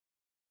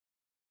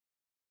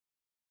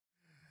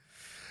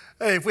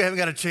Hey, if we haven't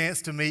got a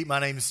chance to meet, my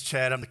name is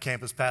Chad. I'm the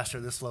campus pastor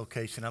of this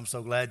location. I'm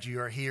so glad you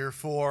are here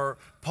for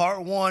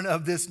part one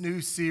of this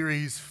new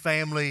series,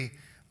 Family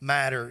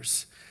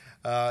Matters.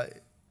 And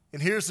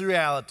here's the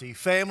reality.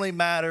 Family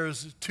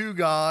matters to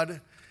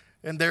God,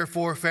 and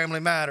therefore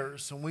family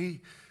matters. And we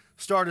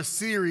start a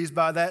series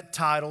by that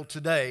title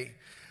today.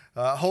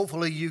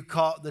 Hopefully you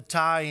caught the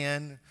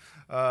tie-in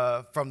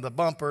from the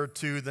bumper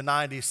to the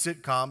 90s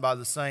sitcom by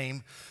the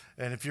same.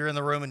 And if you're in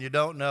the room and you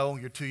don't know,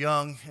 you're too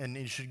young, and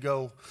you should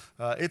go.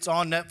 It's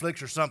on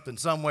Netflix or something,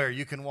 somewhere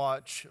you can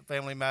watch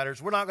Family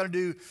Matters. We're not going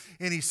to do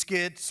any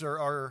skits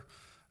or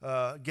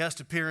guest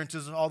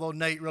appearances, although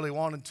Nate really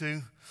wanted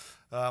to.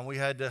 We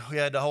had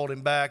to hold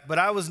him back. But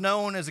I was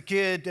known as a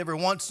kid every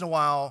once in a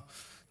while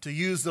to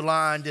use the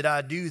line, "Did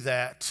I do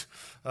that?"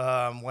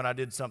 when I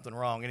did something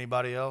wrong.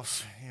 Anybody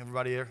else?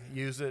 Everybody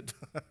use it?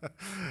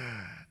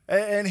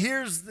 And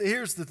here's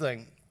the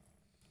thing.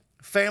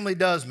 Family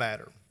does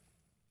matter.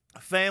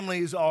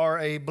 Families are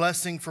a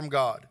blessing from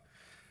God.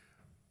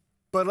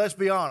 But let's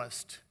be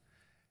honest.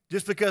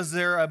 Just because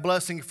they're a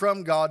blessing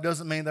from God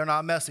doesn't mean they're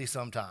not messy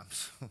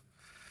sometimes.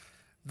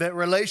 That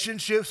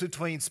relationships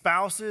between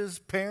spouses,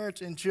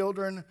 parents, and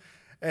children,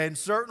 and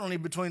certainly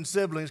between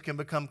siblings can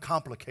become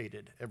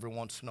complicated every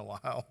once in a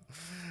while.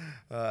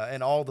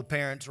 And all the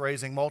parents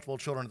raising multiple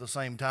children at the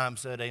same time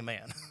said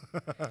amen.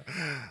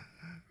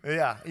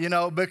 Yeah,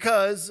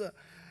 because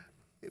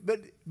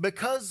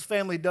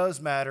family does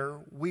matter,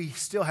 we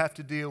still have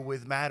to deal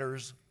with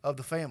matters of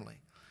the family.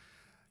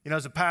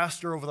 As a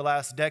pastor over the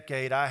last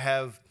decade, I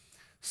have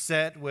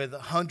sat with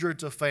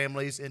hundreds of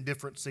families in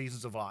different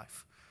seasons of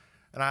life.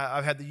 And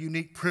I've had the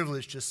unique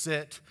privilege to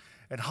sit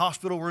in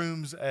hospital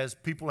rooms as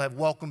people have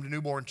welcomed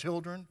newborn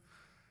children.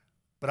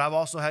 But I've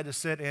also had to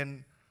sit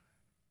in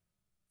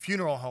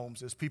funeral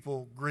homes as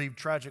people grieve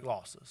tragic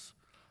losses.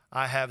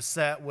 I have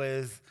sat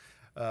with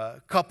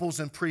couples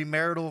in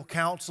premarital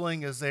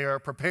counseling as they are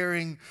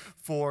preparing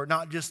for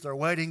not just their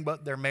wedding,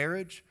 but their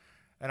marriage.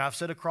 And I've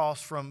sat across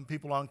from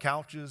people on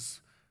couches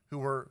who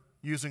were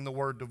using the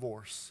word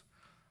divorce.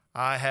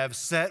 I have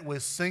sat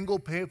with single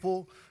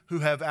people who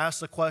have asked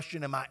the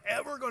question, am I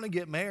ever going to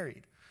get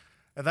married?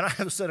 And then I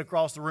have sat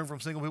across the room from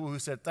single people who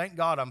said, thank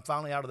God I'm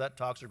finally out of that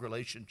toxic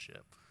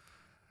relationship.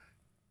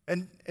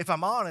 And if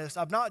I'm honest,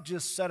 I've not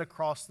just sat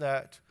across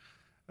that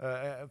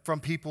from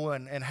people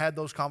and had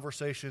those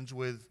conversations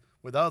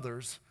with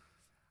others.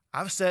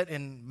 I've sat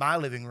in my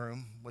living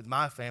room with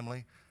my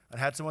family and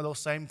had some of those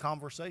same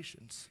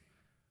conversations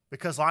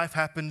because life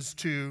happens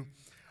to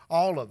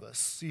all of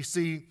us. You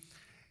see,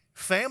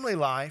 family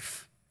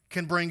life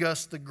can bring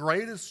us the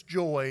greatest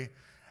joy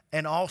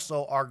and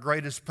also our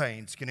greatest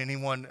pains. Can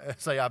anyone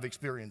say I've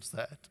experienced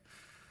that?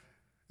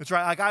 That's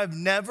right. Like, I've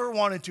never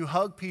wanted to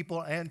hug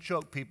people and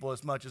choke people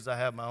as much as I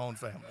have my own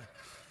family.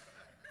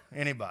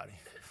 Anybody?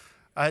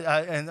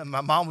 And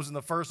my mom was in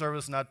the first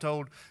service, and I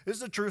told, this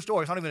is a true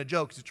story. It's not even a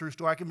joke. It's a true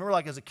story. I can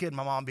remember, as a kid,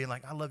 my mom being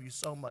like, I love you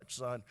so much,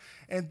 son.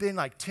 And then,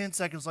 10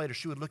 seconds later,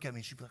 she would look at me,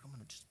 and she'd be like, I'm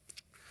going to just,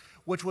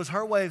 which was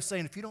her way of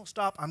saying, if you don't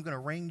stop, I'm going to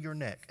wring your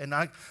neck. And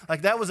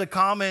that was a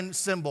common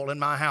symbol in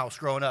my house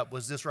growing up,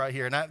 was this right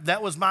here. And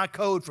that was my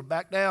code for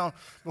back down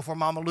before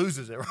mama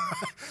loses it, right?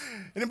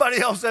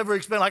 Anybody else ever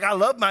explain, I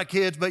love my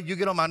kids, but you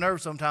get on my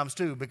nerves sometimes,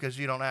 too, because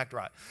you don't act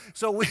right.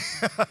 So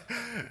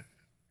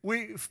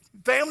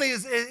family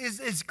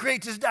is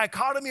creates this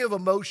dichotomy of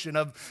emotion,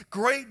 of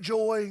great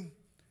joy,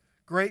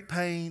 great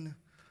pain.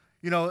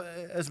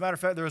 As a matter of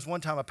fact, there was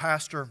one time a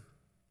pastor,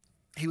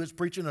 he was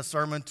preaching a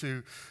sermon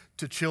to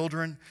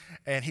children,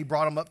 and he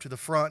brought them up to the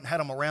front and had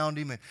them around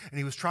him, and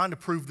he was trying to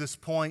prove this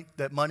point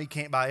that money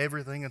can't buy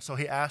everything. And so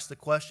he asked the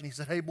question. He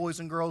said, hey, boys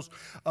and girls,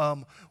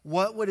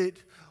 what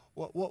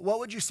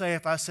would you say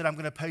if I said I'm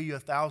going to pay you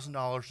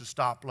 $1,000 to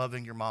stop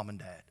loving your mom and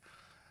dad?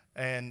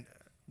 And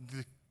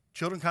the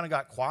children kind of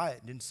got quiet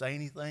and didn't say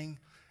anything.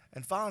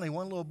 And finally,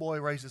 one little boy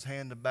raised his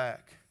hand in the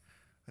back,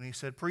 and he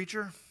said,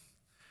 preacher,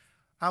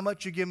 how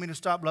much you give me to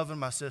stop loving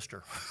my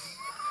sister?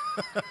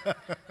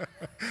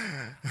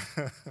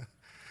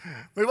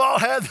 We've all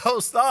had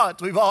those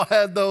thoughts. We've all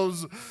had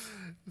those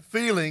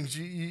feelings.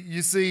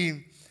 You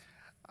see,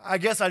 I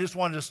guess I just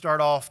wanted to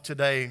start off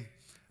today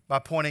by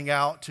pointing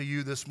out to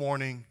you this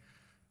morning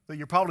that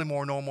you're probably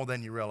more normal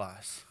than you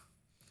realize.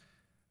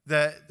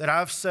 That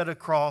I've sat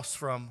across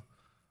from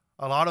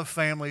a lot of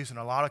families and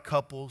a lot of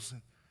couples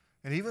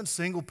and even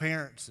single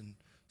parents and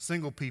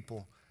single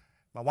people.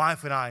 My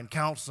wife and I in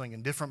counseling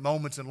and different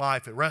moments in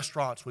life at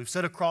restaurants, we've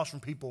sat across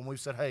from people and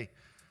we've said, hey,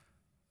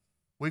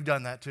 we've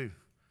done that too.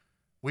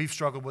 We've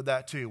struggled with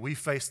that too. We've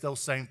faced those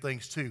same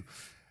things too.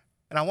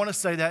 And I want to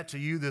say that to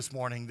you this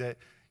morning, that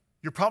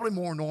you're probably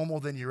more normal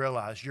than you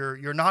realize.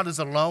 You're not as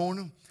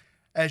alone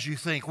as you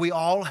think. We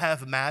all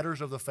have matters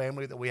of the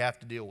family that we have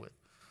to deal with.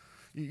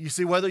 You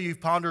see, whether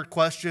you've pondered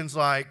questions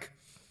like,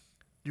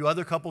 do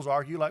other couples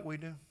argue like we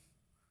do?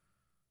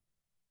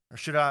 Or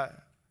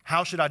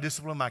how should I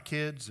discipline my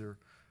kids? Or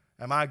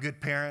am I a good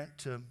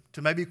parent?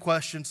 To maybe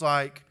questions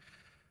like,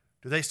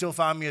 do they still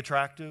find me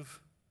attractive?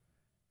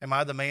 Am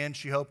I the man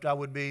she hoped I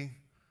would be?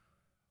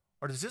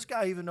 Or does this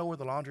guy even know where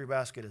the laundry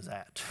basket is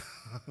at?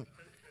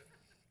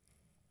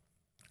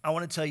 I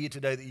want to tell you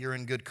today that you're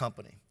in good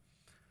company,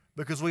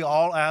 because we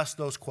all ask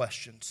those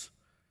questions.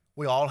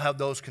 We all have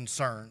those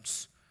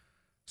concerns.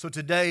 So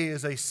today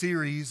is a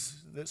series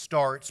that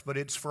starts, but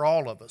it's for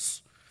all of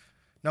us.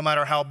 No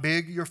matter how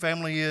big your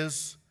family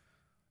is,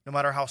 no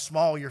matter how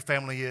small your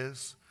family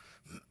is,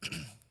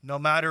 no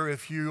matter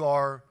if you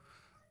are a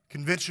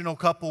conventional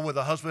couple with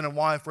a husband and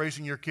wife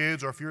raising your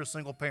kids, or if you're a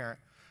single parent,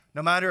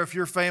 no matter if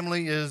your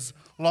family is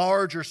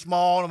large or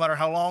small, no matter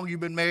how long you've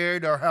been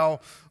married or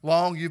how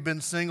long you've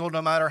been single,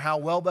 no matter how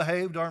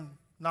well-behaved or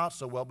not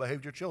so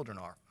well-behaved your children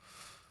are.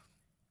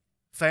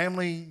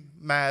 Family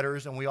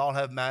matters, and we all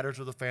have matters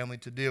with a family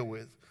to deal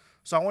with.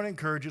 So I want to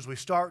encourage you as we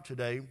start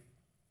today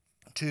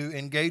to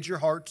engage your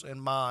hearts and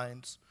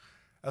minds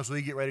as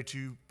we get ready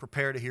to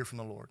prepare to hear from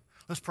the Lord.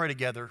 Let's pray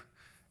together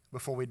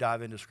before we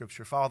dive into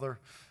Scripture. Father,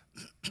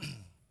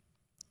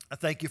 I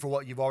thank you for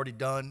what you've already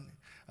done.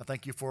 I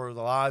thank you for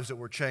the lives that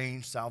were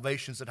changed,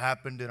 salvations that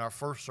happened in our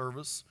first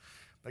service.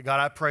 But God,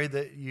 I pray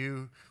that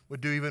you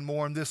would do even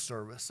more in this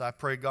service. I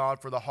pray, God,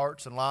 for the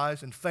hearts and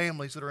lives and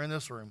families that are in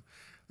this room,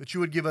 that you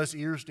would give us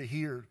ears to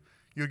hear,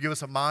 you would give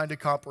us a mind to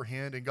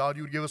comprehend, and God,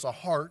 you would give us a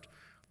heart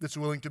that's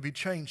willing to be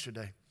changed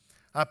today.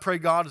 I pray,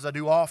 God, as I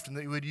do often,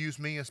 that you would use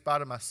me in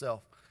spite of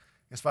myself,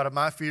 in spite of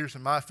my fears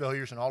and my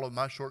failures and all of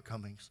my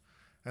shortcomings,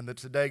 and that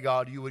today,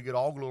 God, you would get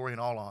all glory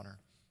and all honor.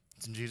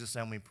 It's in Jesus'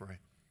 name we pray.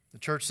 The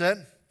church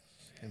said,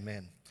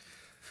 amen.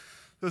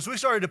 So as we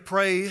started to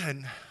pray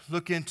and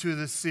look into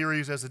this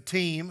series as a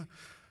team,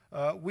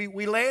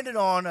 we landed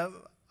on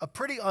a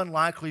pretty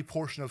unlikely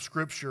portion of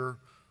Scripture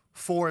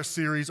for a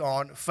series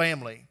on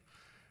family.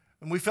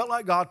 And we felt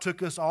like God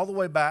took us all the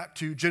way back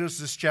to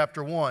Genesis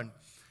chapter 1.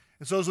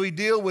 And so as we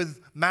deal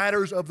with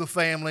matters of the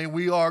family,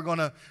 we are going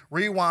to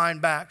rewind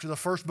back to the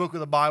first book of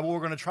the Bible. We're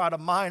going to try to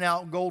mine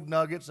out gold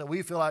nuggets that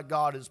we feel like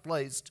God has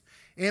placed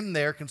in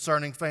there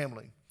concerning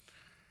family.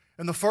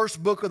 In the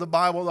first book of the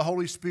Bible, the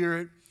Holy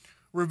Spirit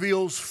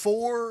reveals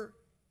 4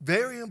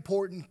 very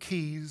important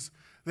keys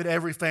that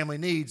every family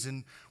needs.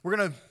 And we're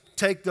going to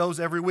take those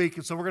every week.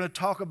 And so we're going to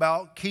talk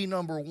about key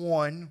number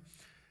 1.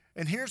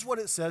 And here's what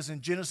it says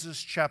in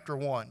Genesis chapter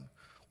 1.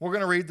 We're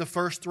going to read the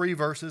first 3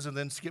 verses and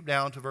then skip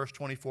down to verse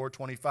 24,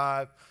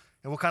 25,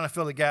 and we'll kind of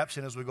fill the gaps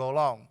in as we go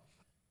along.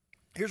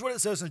 Here's what it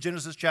says in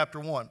Genesis chapter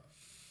 1. It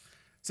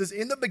says,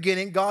 "In the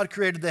beginning, God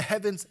created the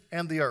heavens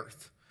and the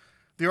earth.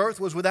 The earth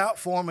was without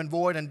form and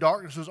void, and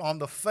darkness was on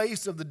the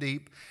face of the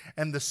deep,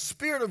 and the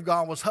Spirit of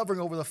God was hovering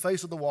over the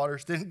face of the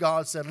waters. Then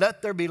God said,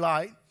 'Let there be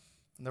light,'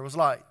 and there was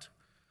light."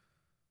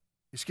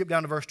 You skip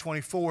down to verse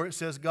 24. It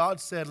says,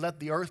 "God said, 'Let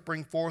the earth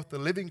bring forth the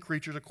living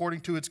creatures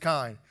according to its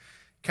kind,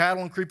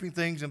 cattle and creeping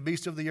things and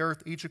beasts of the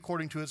earth, each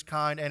according to its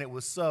kind.' And it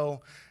was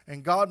so.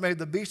 And God made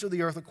the beasts of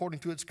the earth according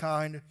to its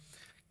kind,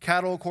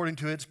 cattle according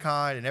to its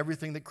kind, and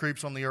everything that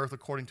creeps on the earth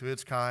according to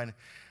its kind.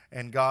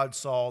 And God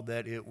saw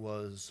that it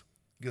was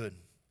good."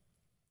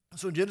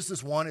 So in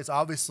Genesis 1, it's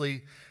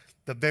obviously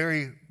the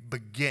very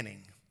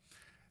beginning.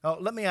 Now,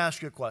 let me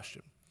ask you a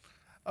question.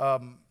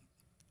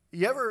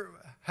 You ever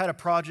had a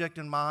project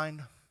in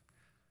mind?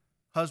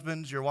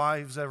 Husbands, your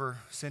wives ever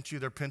sent you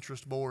their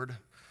Pinterest board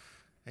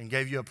and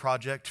gave you a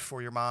project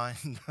for your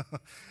mind?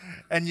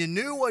 And you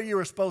knew where you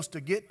were supposed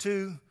to get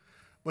to,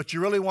 but you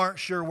really weren't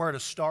sure where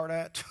to start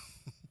at?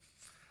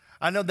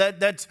 I know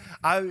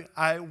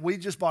we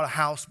just bought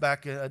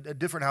a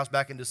different house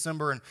back in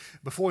December, and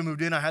before we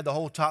moved in, I had the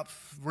whole top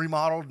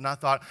remodeled, and I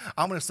thought,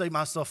 I'm going to save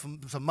myself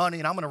some money,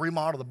 and I'm going to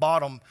remodel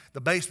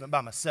the basement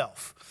by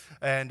myself.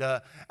 And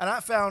I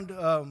found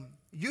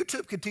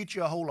YouTube can teach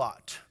you a whole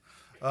lot.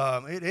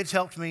 It's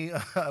helped me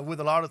with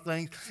a lot of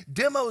things.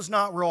 Demo's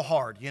not real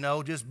hard,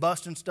 just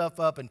busting stuff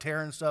up and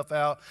tearing stuff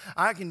out.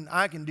 I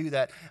can do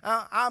that.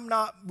 I'm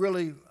not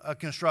really a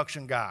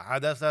construction guy.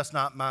 That's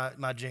not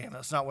my jam.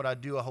 That's not what I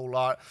do a whole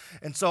lot.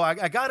 And so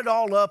I got it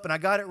all up and I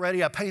got it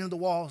ready. I painted the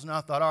walls and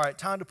I thought, all right,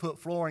 time to put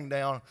flooring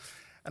down.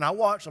 And I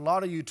watched a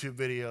lot of YouTube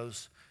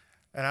videos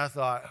and I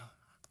thought,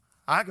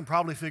 I can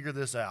probably figure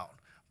this out,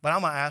 but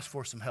I'm going to ask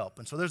for some help.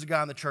 And so there's a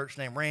guy in the church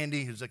named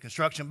Randy who's a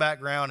construction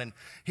background, and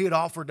he had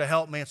offered to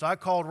help me. And so I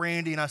called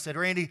Randy, and I said,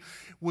 "Randy,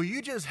 will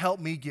you just help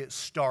me get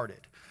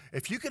started?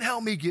 If you can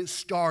help me get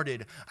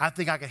started, I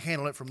think I can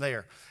handle it from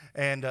there."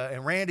 And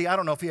Randy, I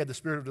don't know if he had the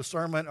spirit of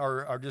discernment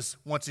or just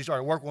once he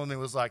started working with me,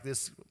 was like,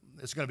 this,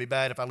 it's going to be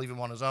bad if I leave him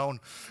on his own.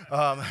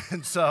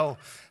 And so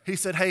he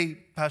said, "Hey,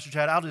 Pastor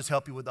Chad, I'll just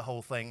help you with the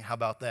whole thing. How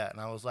about that?"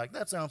 And I was like,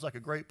 that sounds like a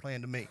great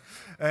plan to me.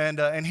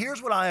 And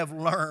here's what I have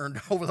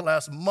learned over the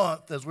last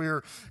month as we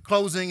were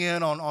closing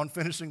in on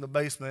finishing the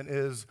basement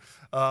is,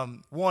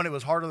 one, it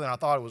was harder than I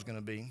thought it was going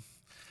to be.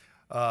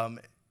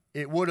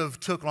 It would have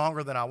took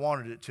longer than I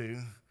wanted it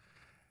to.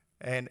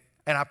 And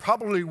I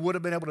probably would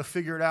have been able to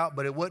figure it out,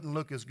 but it wouldn't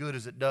look as good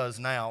as it does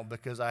now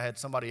because I had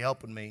somebody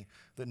helping me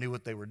that knew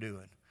what they were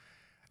doing.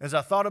 As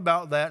I thought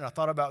about that, and I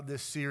thought about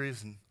this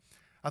series, and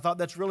I thought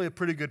that's really a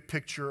pretty good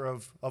picture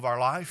of our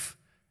life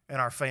and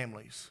our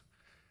families,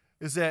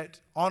 is that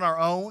on our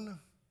own,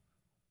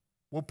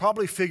 we'll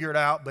probably figure it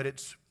out, but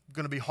it's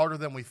going to be harder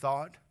than we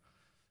thought.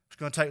 It's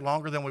going to take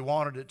longer than we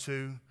wanted it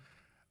to.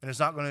 And it's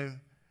not going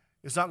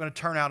to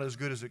turn out as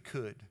good as it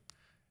could.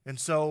 And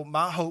so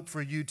my hope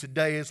for you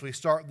today as we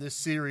start this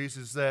series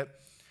is that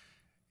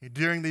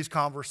during these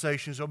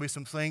conversations, there'll be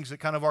some things that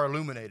kind of are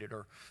illuminated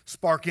or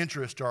spark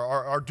interest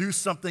or do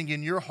something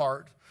in your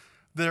heart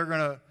that are going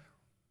to,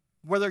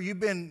 whether you've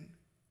been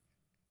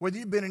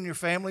in your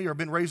family or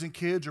been raising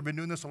kids or been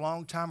doing this a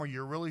long time or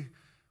you're really,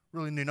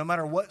 really new, no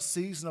matter what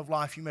season of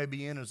life you may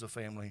be in as a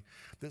family,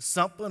 that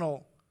something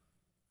will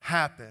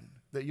happen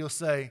that you'll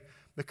say,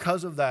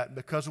 because of that,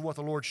 because of what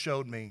the Lord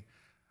showed me,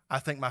 I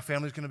think my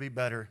family's going to be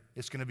better,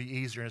 it's going to be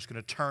easier, and it's going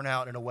to turn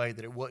out in a way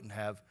that it wouldn't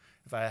have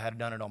if I had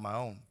done it on my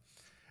own.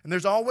 And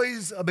there's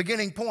always a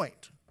beginning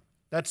point.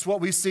 That's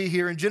what we see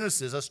here in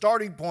Genesis, a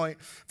starting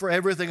point for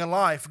everything in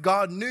life.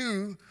 God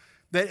knew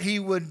that He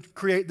would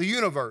create the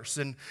universe,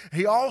 and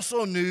He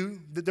also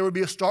knew that there would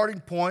be a starting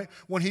point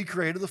when He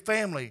created the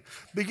family.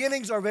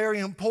 Beginnings are very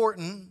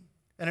important,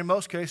 and in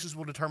most cases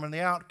will determine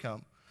the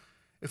outcome.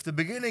 If the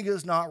beginning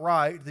is not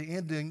right, the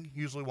ending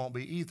usually won't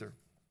be either.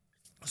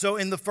 So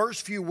in the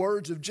first few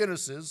words of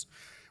Genesis,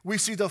 we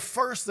see the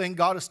first thing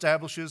God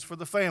establishes for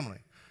the family.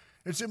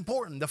 It's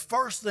important. The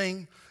first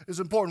thing is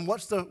important.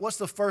 What's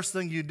the first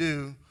thing you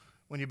do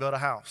when you build a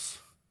house?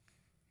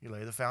 You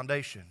lay the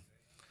foundation.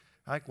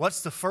 Like,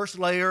 what's the first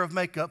layer of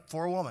makeup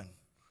for a woman?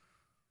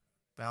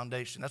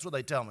 Foundation. That's what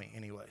they tell me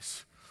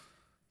anyways.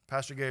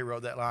 Pastor Gary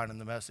wrote that line in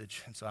the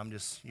message, and so I'm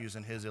just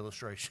using his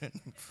illustration.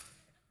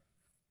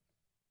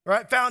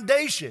 Right?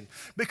 Foundation.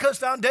 Because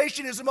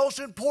foundation is the most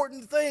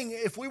important thing.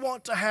 If we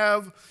want to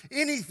have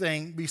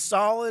anything be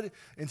solid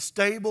and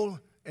stable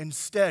and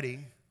steady,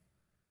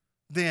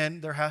 then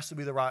there has to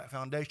be the right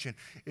foundation.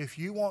 If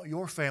you want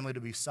your family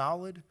to be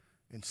solid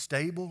and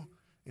stable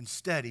and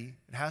steady,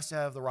 it has to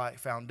have the right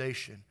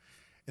foundation.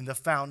 And the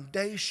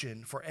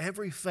foundation for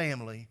every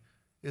family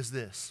is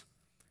this.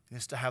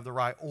 It's to have the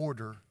right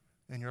order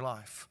in your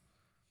life.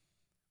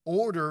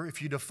 Order,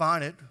 if you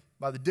define it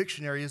by the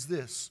dictionary, is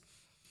this.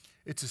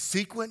 It's a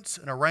sequence,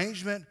 an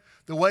arrangement,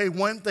 the way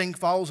one thing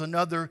follows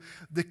another.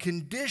 The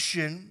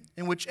condition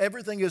in which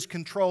everything is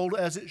controlled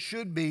as it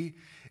should be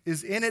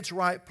is in its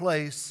right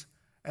place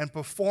and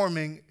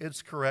performing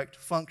its correct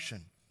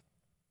function.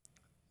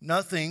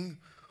 Nothing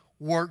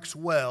works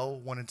well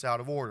when it's out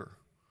of order.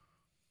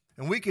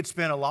 And we could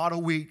spend a lot of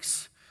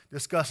weeks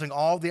discussing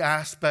all the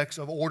aspects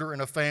of order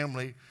in a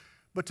family,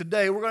 but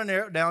today we're going to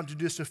narrow it down to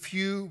just a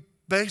few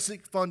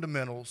basic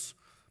fundamentals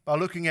by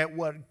looking at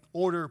what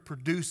order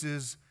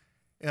produces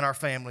in our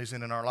families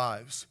and in our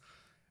lives.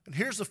 And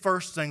here's the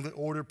first thing that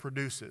order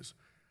produces.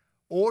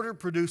 Order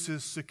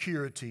produces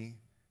security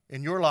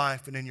in your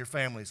life and in your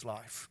family's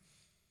life.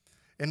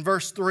 In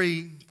verse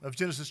 3 of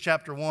Genesis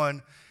chapter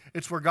 1,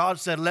 it's where God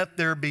said, "Let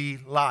there be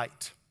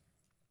light."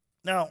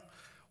 Now,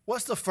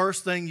 what's the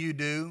first thing you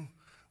do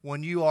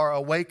when you are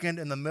awakened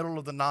in the middle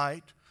of the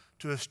night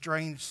to a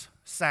strange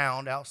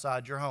sound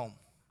outside your home?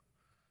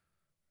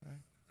 Okay.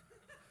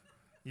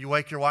 You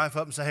wake your wife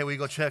up and say, "Hey, we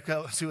go check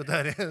out and see what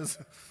that is."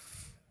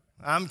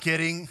 I'm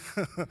kidding.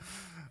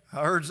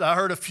 I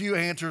heard a few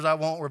answers I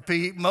won't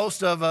repeat.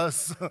 Most of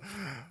us,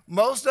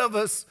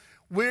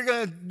 we're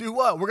going to do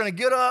what? We're going to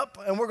get up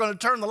and we're going to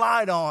turn the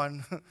light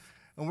on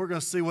and we're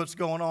going to see what's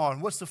going on.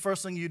 What's the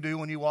first thing you do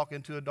when you walk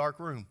into a dark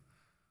room?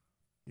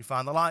 You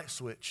find the light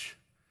switch.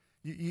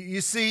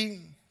 You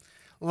see,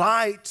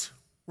 light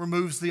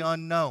removes the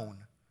unknown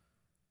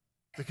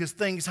because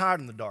things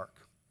hide in the dark.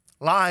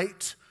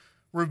 Light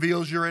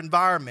reveals your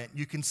environment.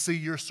 You can see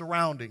your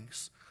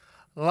surroundings.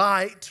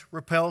 Light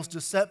repels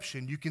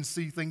deception. You can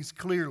see things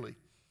clearly.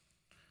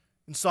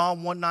 In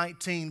Psalm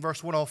 119,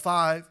 verse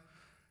 105,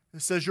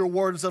 it says, "Your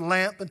word is a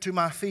lamp unto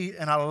my feet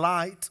and a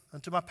light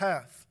unto my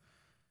path."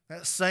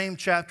 That same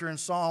chapter in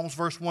Psalms,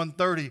 verse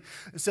 130,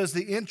 it says,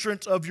 "The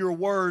entrance of your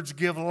words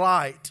give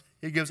light.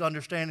 It gives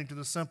understanding to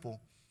the simple."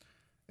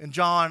 In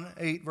John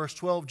 8, verse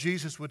 12,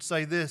 Jesus would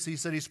say this. He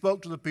said, he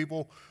spoke to the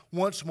people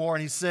once more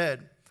and he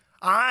said,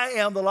 "I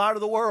am the light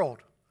of the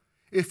world.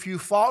 If you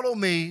follow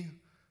me,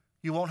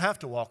 you won't have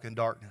to walk in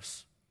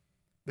darkness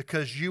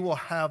because you will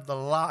have the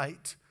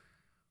light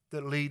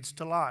that leads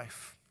to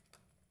life."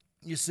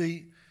 You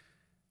see,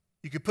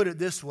 you could put it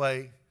this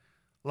way.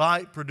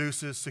 Light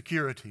produces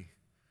security.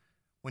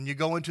 When you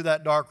go into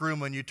that dark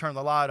room and you turn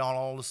the light on,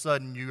 all of a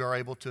sudden you are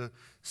able to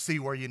see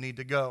where you need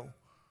to go.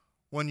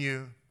 When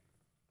you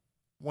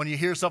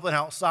hear something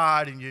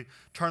outside and you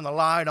turn the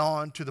light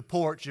on to the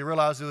porch, you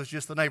realize it was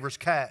just the neighbor's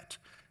cat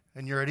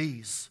and you're at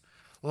ease.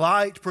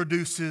 Light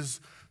produces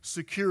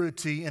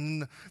security.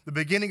 In the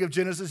beginning of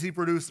Genesis, he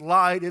produced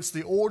light. It's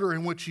the order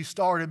in which he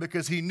started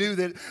because he knew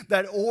that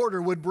that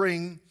order would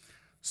bring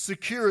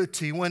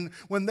security. When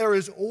there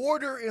is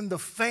order in the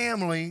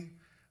family,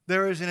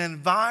 there is an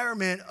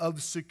environment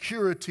of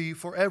security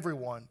for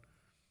everyone.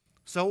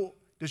 So,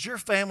 does your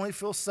family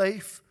feel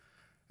safe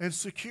and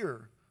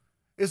secure?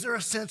 Is there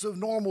a sense of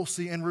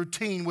normalcy and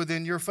routine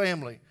within your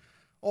family?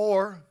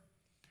 Or,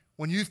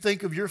 when you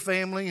think of your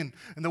family and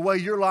the way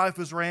your life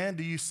is ran,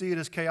 do you see it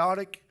as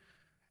chaotic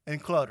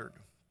and cluttered?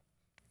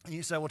 And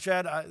you say, well,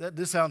 Chad,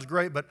 this sounds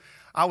great, but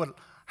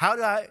how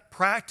do I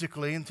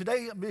practically, and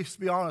today, let's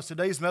be honest,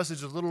 today's message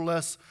is a little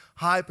less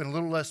hype and a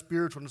little less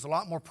spiritual, and it's a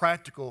lot more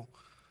practical,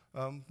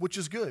 which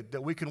is good,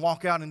 that we can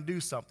walk out and do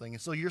something. And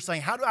so you're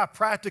saying, how do I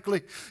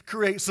practically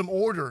create some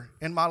order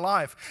in my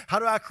life? How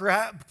do I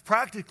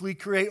practically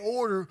create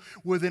order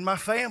within my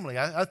family?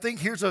 I think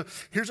here's a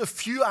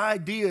few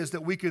ideas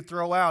that we could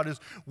throw out. Is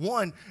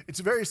one, it's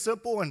very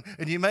simple, and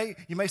you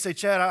may say,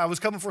 Chad, I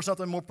was coming for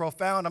something more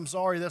profound. I'm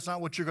sorry, that's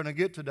not what you're going to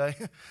get today.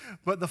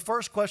 But the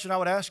first question I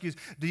would ask you is,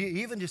 do you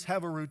even just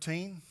have a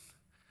routine?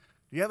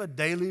 Do you have a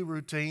daily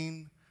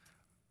routine?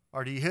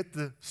 Or do you hit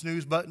the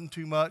snooze button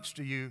too much?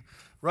 Do you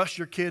rush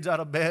your kids out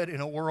of bed in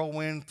a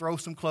whirlwind, throw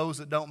some clothes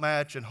that don't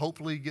match, and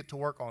hopefully get to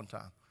work on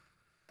time?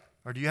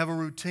 Or do you have a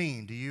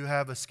routine? Do you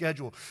have a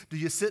schedule? Do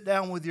you sit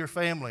down with your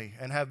family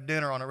and have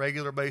dinner on a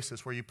regular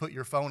basis where you put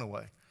your phone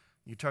away,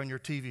 you turn your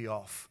TV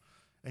off,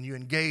 and you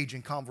engage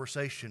in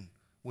conversation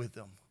with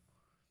them?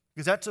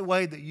 Because that's a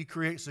way that you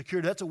create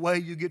security. That's a way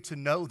you get to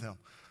know them.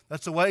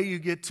 That's a way you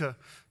get to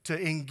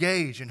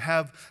engage and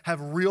have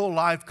real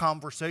life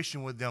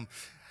conversation with them.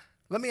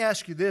 Let me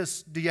ask you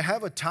this. Do you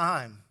have a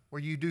time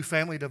where you do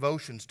family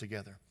devotions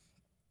together?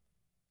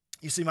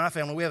 You see, my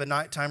family, we have a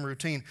nighttime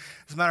routine.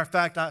 As a matter of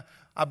fact,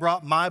 I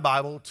brought my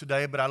Bible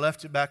today, but I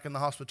left it back in the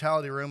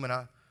hospitality room, and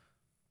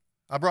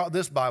I brought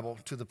this Bible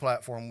to the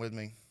platform with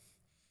me.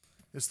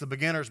 It's the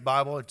beginner's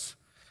Bible.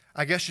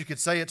 I guess you could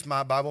say it's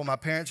my Bible. My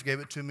parents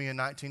gave it to me in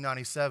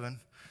 1997,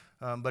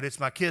 but it's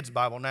my kids'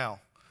 Bible now.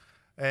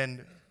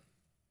 And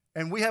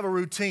we have a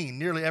routine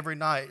nearly every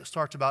night. It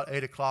starts about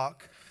 8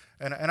 o'clock.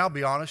 And I'll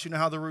be honest, you know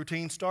how the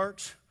routine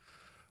starts?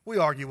 We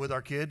argue with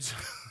our kids.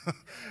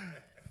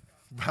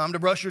 Time to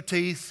brush your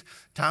teeth,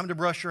 time to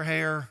brush your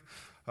hair,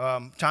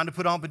 time to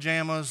put on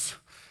pajamas,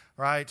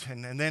 right?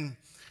 And then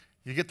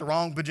you get the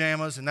wrong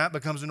pajamas, and that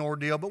becomes an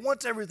ordeal. But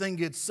once everything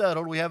gets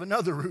settled, we have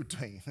another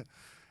routine. In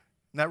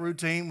that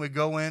routine, we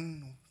go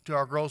in to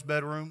our girls'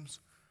 bedrooms,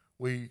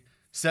 we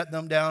set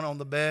them down on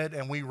the bed,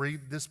 and we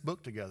read this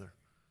book together.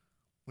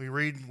 We've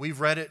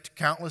read it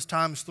countless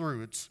times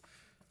through.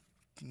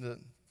 The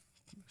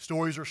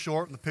stories are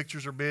short and the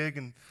pictures are big,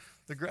 and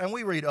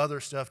we read other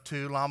stuff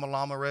too. Llama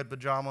Llama, Red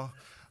Pajama.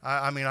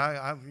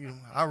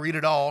 I read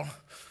it all.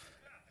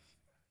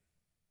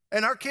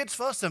 And our kids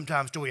fuss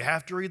sometimes. Do we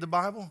have to read the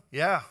Bible?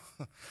 Yeah,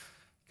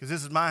 because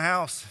this is my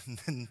house,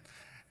 and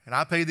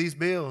I pay these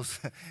bills,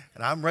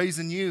 and I'm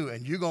raising you,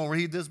 and you're going to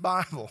read this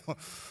Bible.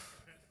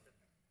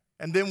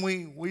 And then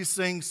we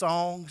sing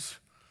songs,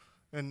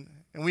 and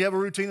we have a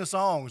routine of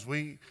songs.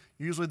 We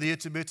usually the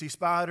Itsy Bitsy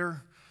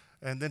Spider,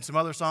 and then some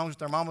other songs that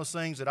their mama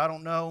sings that I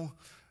don't know.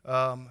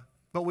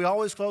 But we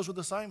always close with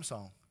the same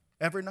song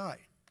every night.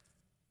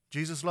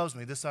 Jesus loves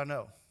me, this I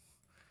know.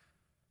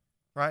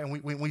 Right?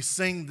 And we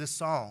sing this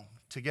song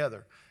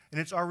together. And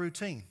it's our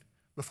routine.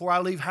 Before I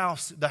leave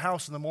the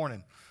house in the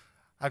morning,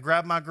 I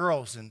grab my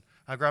girls and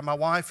I grab my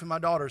wife and my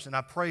daughters and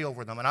I pray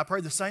over them. And I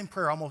pray the same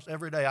prayer almost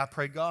every day. I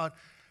pray, God,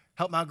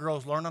 help my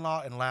girls learn a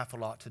lot and laugh a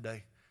lot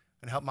today.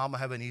 And help mama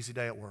have an easy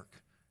day at work.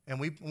 And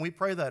we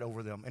pray that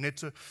over them. And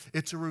it's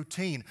a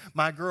routine.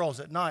 My girls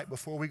at night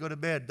before we go to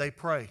bed, they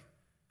pray.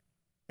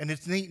 And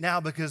it's neat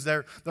now because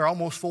they're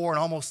almost 4 and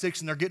almost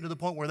 6, and they're getting to the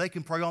point where they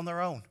can pray on their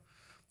own.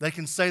 They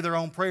can say their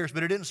own prayers,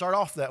 but it didn't start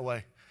off that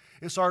way.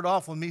 It started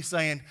off with me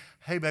saying,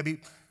 hey, baby,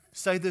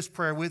 say this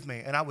prayer with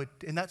me.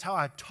 And that's how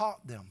I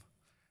taught them.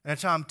 And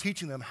that's how I'm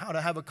teaching them how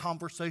to have a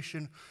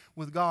conversation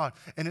with God.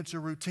 And it's a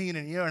routine.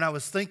 And I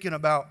was thinking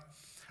about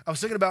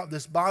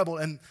this Bible,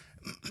 and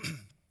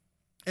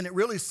and it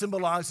really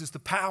symbolizes the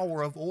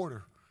power of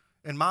order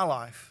in my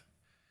life.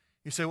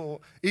 You say,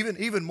 well,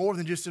 even more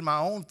than just in my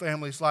own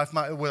family's life,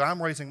 where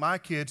I'm raising my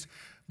kids,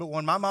 but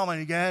when my mom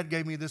and dad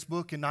gave me this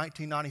book in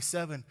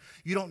 1997,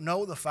 you don't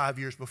know the 5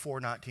 years before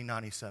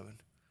 1997.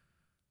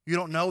 You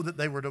don't know that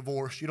they were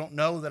divorced. You don't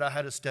know that I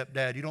had a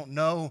stepdad. You don't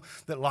know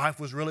that life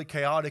was really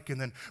chaotic.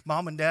 And then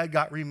mom and dad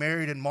got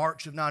remarried in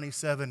March of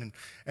 97.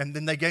 And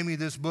then they gave me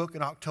this book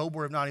in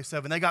October of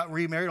 97. They got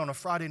remarried on a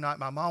Friday night.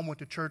 My mom went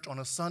to church on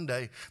a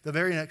Sunday. The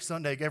very next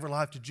Sunday, gave her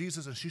life to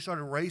Jesus, and she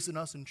started raising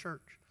us in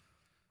church.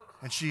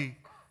 And she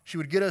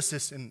would get us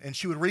this, and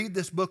she would read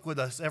this book with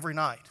us every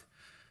night.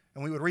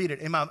 And we would read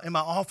it. In my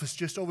office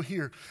just over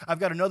here, I've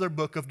got another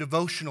book of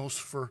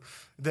devotionals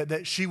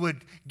that she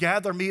would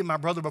gather me and my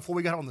brother before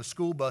we got on the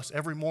school bus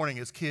every morning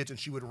as kids, and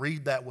she would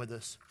read that with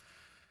us.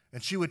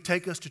 And she would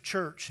take us to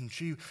church, and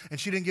she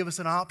didn't give us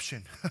an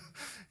option,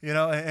 and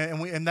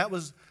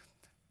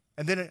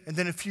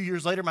then a few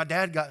years later, my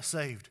dad got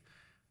saved,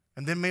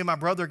 and then me and my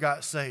brother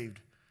got saved,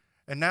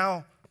 and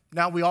now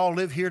we all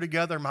live here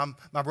together.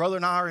 My brother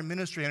and I are in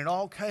ministry, and it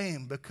all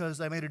came because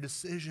they made a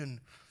decision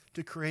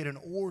to create an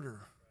order.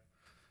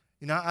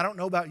 I don't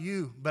know about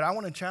you, but I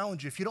want to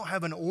challenge you. If you don't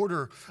have an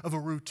order of a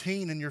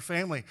routine in your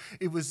family,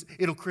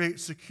 it'll create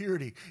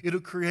security. It'll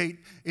create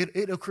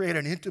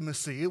an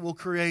intimacy. It will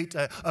create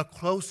a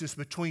closeness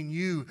between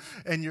you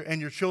and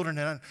your children.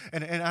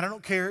 And I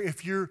don't care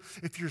if you're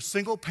a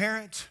single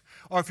parent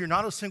Or if you're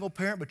not a single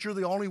parent, but you're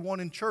the only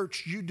one in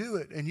church, you do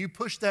it. And you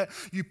push that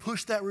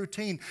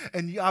routine.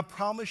 And I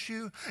promise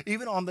you,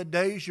 even on the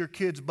days your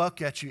kids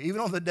buck at you, even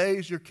on the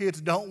days your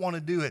kids don't want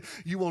to do it,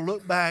 you will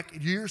look back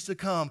years to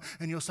come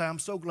and you'll say, I'm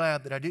so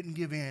glad that I didn't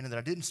give in and that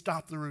I didn't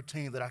stop the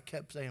routine, that I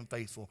kept staying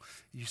faithful.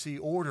 You see,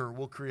 order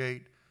will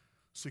create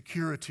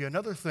security.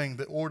 Another thing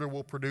that order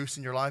will produce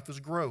in your life is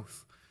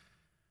growth.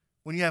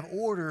 When you have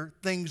order,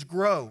 things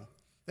grow.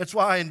 That's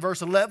why in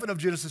verse 11 of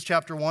Genesis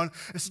chapter 1,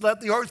 it says,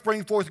 let the earth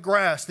bring forth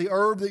grass, the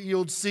herb that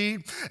yields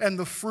seed, and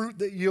the fruit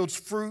that yields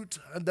fruit,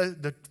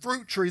 the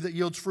fruit tree that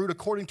yields fruit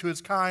according to its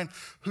kind,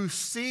 whose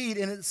seed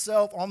in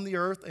itself on the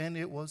earth, and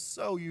it was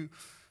so.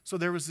 So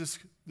there was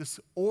this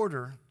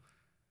order.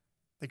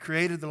 They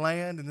created the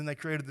land, and then they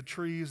created the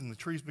trees, and the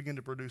trees began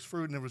to produce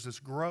fruit, and there was this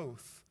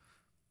growth.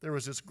 There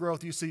was this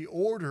growth. You see,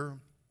 order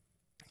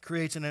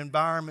creates an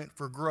environment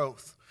for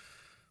growth.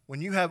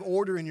 When you have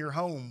order in your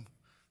home,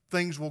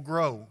 things will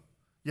grow.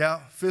 Yeah,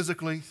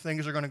 physically,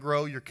 things are going to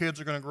grow. Your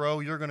kids are going to grow.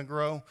 You're going to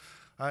grow.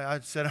 I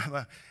said,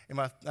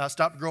 I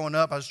stopped growing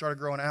up. I started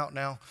growing out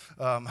now.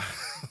 That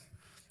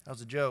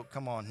was a joke.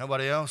 Come on,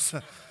 nobody else?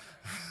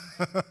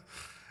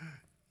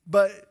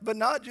 But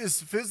not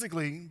just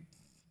physically.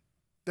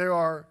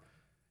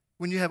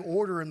 When you have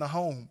order in the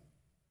home,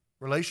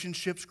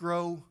 relationships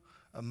grow,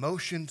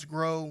 emotions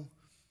grow,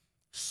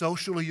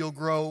 socially you'll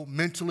grow,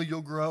 mentally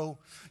you'll grow,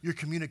 your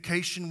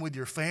communication with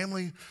your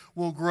family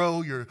will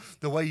grow,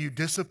 the way you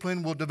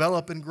discipline will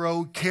develop and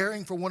grow,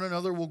 caring for one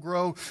another will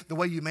grow, the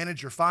way you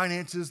manage your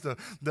finances, the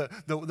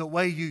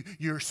way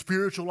your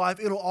spiritual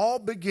life, it'll all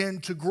begin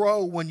to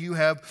grow when you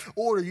have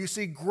order. You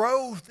see,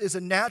 growth is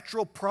a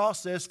natural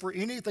process for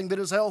anything that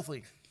is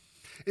healthy.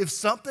 If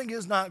something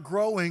is not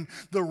growing,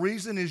 the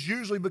reason is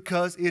usually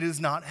because it is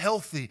not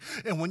healthy.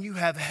 And when you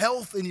have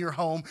health in your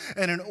home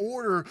and an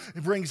order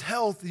brings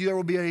health, there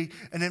will be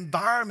an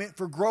environment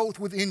for growth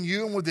within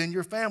you and within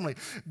your family.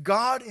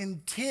 God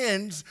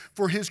intends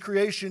for His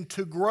creation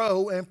to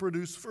grow and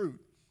produce fruit.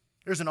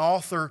 There's an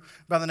author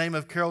by the name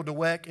of Carol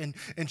Dweck,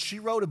 and she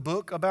wrote a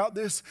book about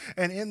this.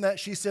 And in that,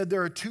 she said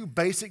there are two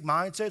basic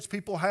mindsets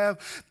people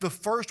have. The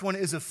first one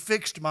is a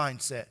fixed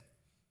mindset.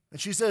 And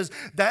she says,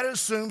 that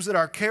assumes that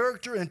our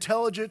character,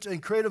 intelligence,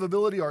 and creative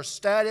ability are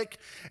static.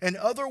 In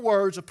other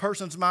words, a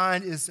person's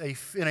mind is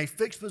in a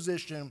fixed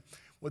position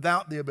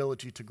without the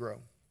ability to grow.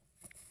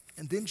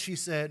 And then she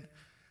said,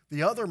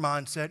 the other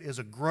mindset is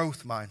a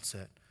growth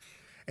mindset.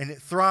 And it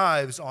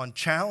thrives on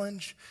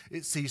challenge.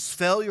 It sees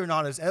failure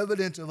not as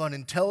evidence of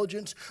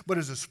unintelligence, but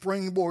as a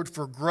springboard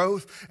for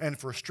growth and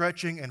for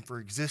stretching and for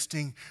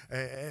existing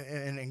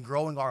and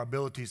growing our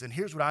abilities. And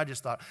here's what I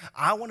just thought.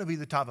 I want to be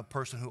the type of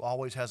person who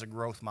always has a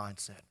growth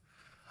mindset.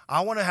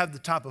 I want to have the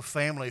type of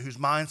family whose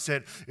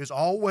mindset is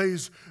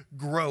always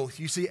growth.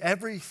 You see,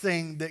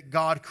 everything that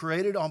God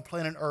created on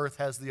planet Earth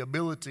has the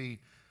ability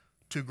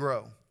to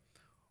grow.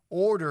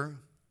 Order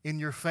in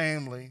your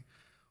family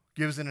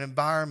gives an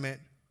environment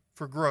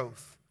for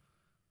growth.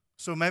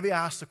 So maybe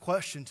I ask the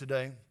question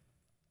today,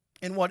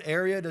 in what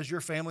area does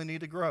your family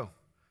need to grow?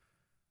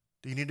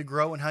 Do you need to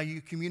grow in how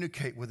you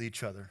communicate with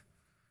each other?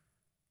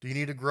 Do you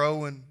need to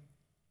grow in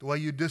the way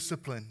you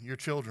discipline your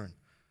children?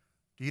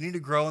 Do you need to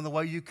grow in the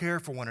way you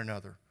care for one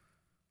another?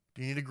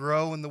 Do you need to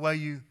grow in the way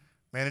you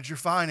manage your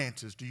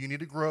finances? Do you need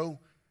to grow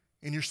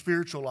in your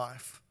spiritual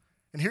life?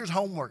 And here's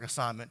homework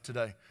assignment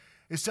today.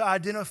 Is to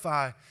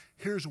identify,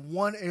 here's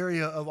one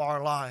area of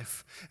our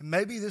life. And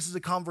maybe this is a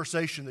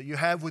conversation that you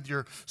have with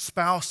your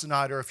spouse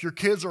tonight, or if your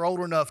kids are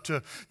old enough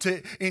to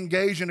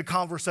engage in a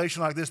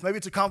conversation like this, maybe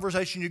it's a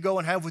conversation you go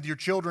and have with your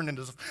children and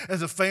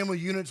as a family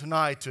unit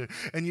tonight.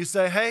 And you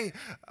say, hey,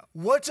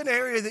 what's an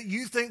area that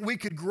you think we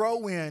could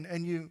grow in?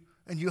 And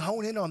you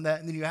hone in on that,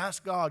 and then you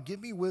ask God, give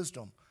me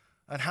wisdom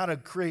on how to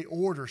create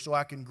order so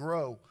I can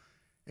grow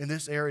in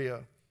this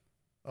area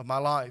of my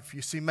life.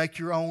 You see, make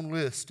your own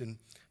list and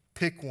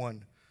pick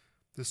one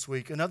this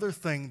week. Another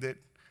thing that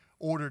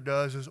order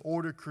does is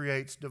order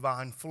creates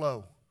divine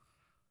flow.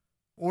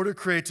 Order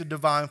creates a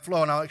divine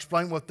flow, and I'll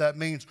explain what that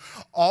means.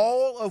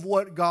 All of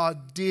what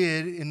God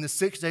did in the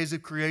 6 days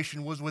of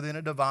creation was within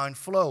a divine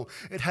flow.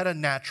 It had a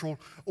natural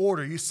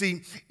order. You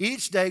see,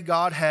 each day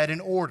God had an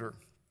order.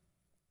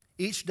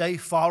 Each day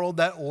followed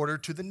that order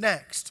to the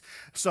next.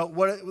 So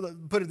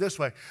put it this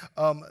way,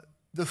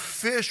 the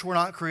fish were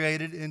not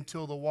created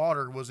until the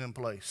water was in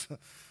place.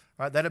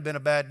 Right? That'd have been a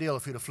bad deal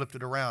if he'd have flipped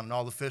it around and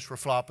all the fish were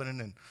flopping and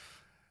then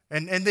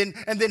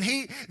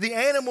the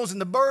animals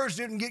and the birds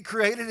didn't get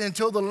created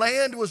until the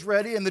land was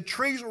ready and the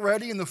trees were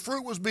ready and the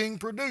fruit was being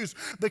produced,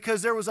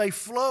 because there was a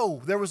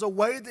flow. There was a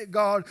way that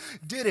God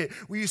did it.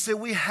 Where you say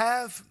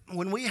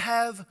when we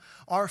have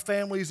our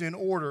families in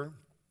order,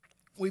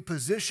 we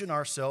position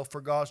ourselves for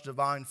God's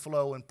divine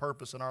flow and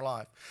purpose in our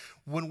life.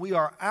 When we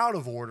are out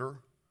of order,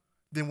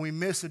 then we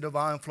miss the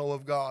divine flow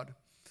of God.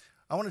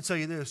 I want to tell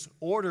you this,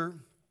 order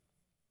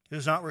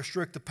does not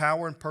restrict the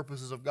power and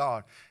purposes of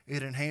God.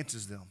 It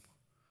enhances them.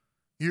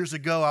 Years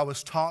ago, I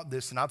was taught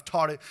this, and I've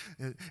taught it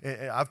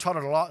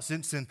a lot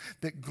since then,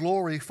 that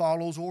glory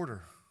follows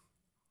order.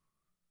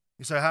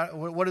 You say,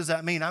 what does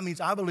that mean? That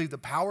means I believe the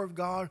power of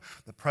God,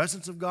 the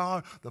presence of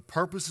God, the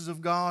purposes of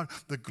God,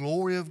 the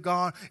glory of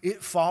God,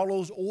 it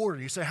follows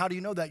order. You say, how do you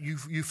know that? You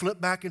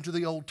flip back into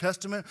the Old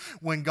Testament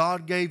when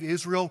God gave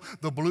Israel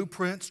the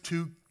blueprints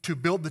to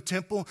build the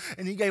temple,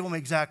 and he gave them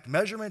exact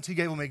measurements, he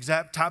gave them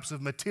exact types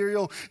of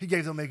material, he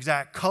gave them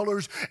exact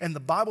colors, and the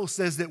Bible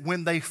says that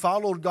when they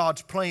followed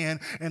God's plan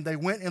and they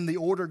went in the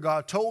order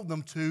God told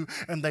them to,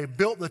 and they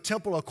built the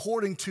temple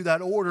according to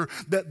that order,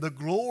 that the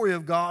glory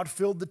of God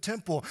filled the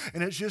temple.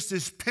 And it's just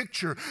this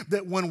picture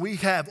that when we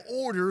have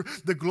order,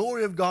 the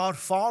glory of God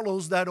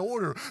follows that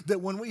order.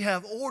 That when we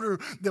have order,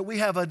 that we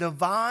have a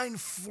divine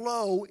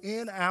flow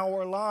in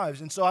our lives.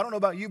 And so I don't know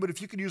about you, but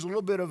if you could use a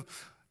little bit of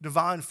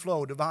divine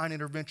flow, divine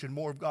intervention,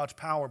 more of God's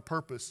power,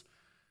 purpose,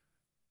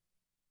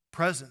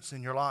 presence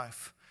in your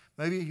life.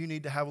 Maybe you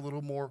need to have a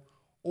little more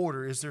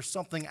order. Is there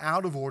something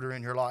out of order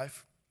in your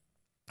life?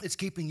 It's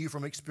keeping you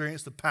from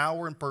experiencing the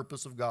power and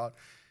purpose of God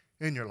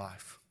in your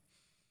life.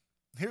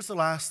 Here's the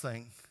last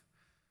thing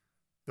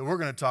that we're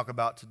going to talk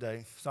about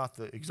today. It's not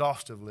the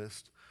exhaustive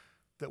list.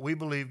 That we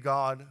believe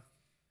God,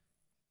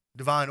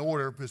 divine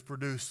order is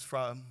produced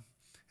from,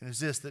 and is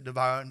this, that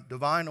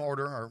divine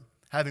order, or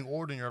having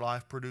order in your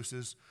life,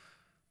 produces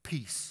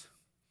peace.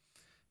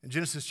 In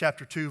Genesis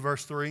chapter 2,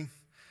 verse 3,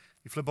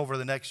 you flip over to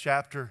the next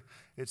chapter,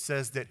 it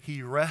says that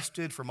he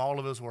rested from all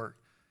of his work.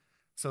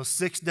 So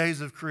 6 days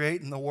of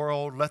creating the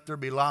world, let there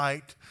be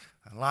light,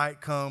 and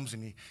light comes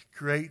and he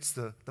creates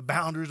the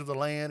boundaries of the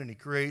land, and he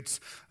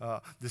creates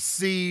the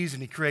seas,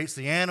 and he creates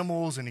the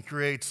animals, and he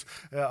creates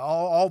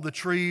all the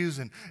trees,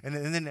 and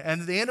then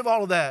at the end of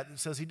all of that, it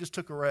says he just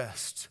took a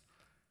rest.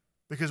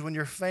 Because when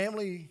your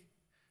family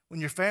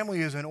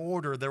is in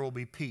order, there will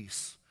be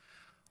peace.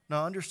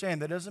 Now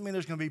understand, that doesn't mean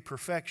there's going to be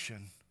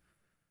perfection,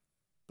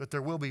 but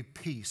there will be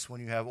peace when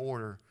you have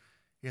order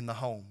in the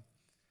home.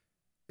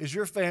 Is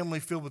your family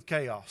filled with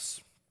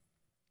chaos?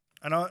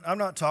 And I'm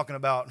not talking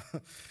about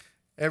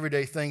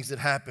everyday things that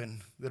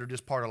happen that are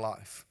just part of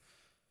life.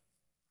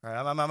 Right?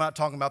 I'm not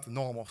talking about the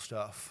normal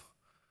stuff.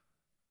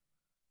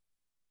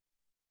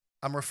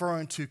 I'm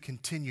referring to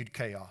continued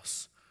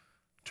chaos,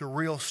 to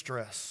real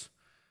stress.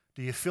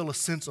 Do you feel a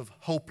sense of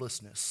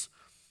hopelessness?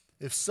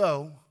 If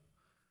so,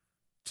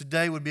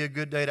 today would be a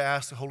good day to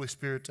ask the Holy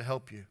Spirit to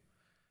help you.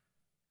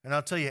 And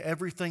I'll tell you,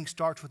 everything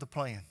starts with a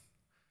plan.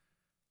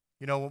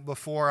 You know,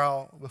 before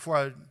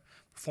I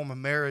perform a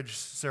marriage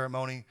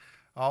ceremony,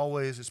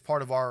 it's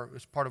part of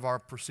our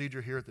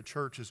procedure here at the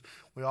church, is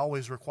we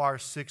always require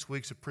 6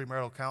 weeks of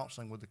premarital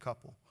counseling with the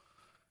couple.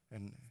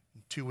 And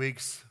in 2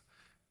 weeks,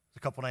 a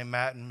couple named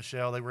Matt and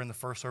Michelle, they were in the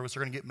first service.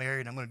 They're going to get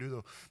married. I'm going to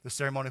do the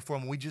ceremony for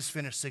them. We just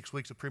finished 6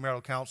 weeks of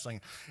premarital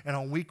counseling. And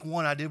on week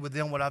 1, I did with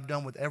them what I've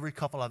done with every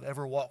couple I've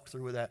ever walked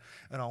through with that.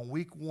 And on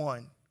week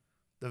 1,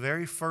 the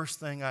very first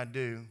thing I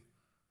do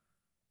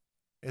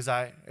is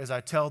I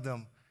tell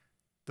them,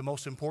 the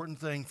most important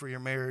thing for your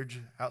marriage,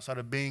 outside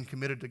of being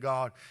committed to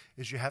God,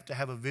 is you have to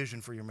have a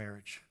vision for your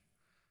marriage.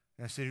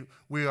 And see,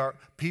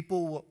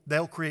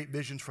 they'll create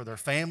visions for their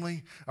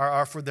family,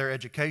 or for their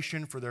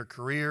education, for their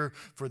career,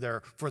 for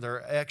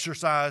their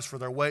exercise, for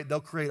their weight. They'll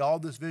create all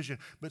this vision,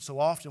 but so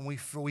often we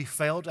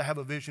fail to have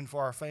a vision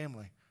for our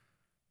family.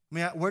 I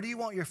mean, where do you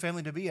want your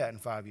family to be at in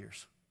 5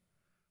 years?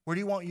 Where do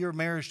you want your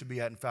marriage to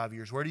be at in 5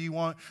 years? Where do you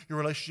want your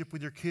relationship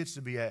with your kids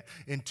to be at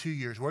in 2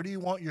 years? Where do you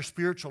want your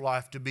spiritual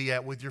life to be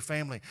at with your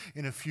family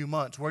in a few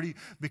months?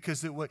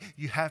 Because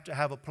you have to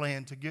have a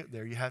plan to get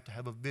there. You have to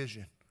have a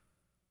vision.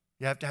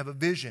 You have to have a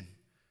vision.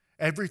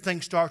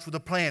 Everything starts with a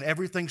plan.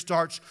 Everything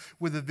starts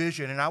with a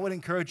vision. And I would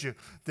encourage you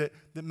that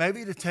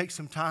maybe to take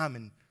some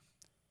time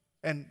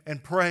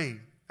and pray.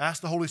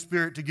 Ask the Holy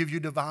Spirit to give you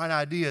divine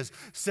ideas.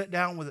 Sit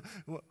down with.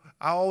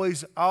 I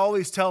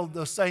always tell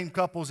those same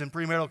couples in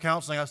premarital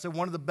counseling, I said,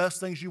 one of the best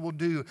things you will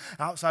do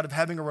outside of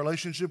having a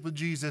relationship with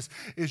Jesus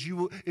is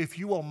if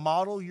you will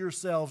model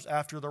yourselves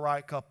after the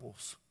right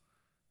couples.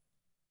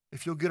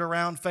 If you'll get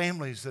around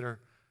families that are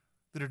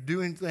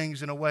doing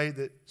things in a way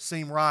that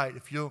seem right.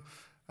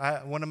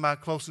 One of my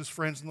closest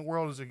friends in the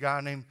world is a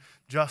guy named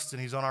Justin.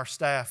 He's on our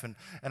staff, and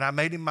I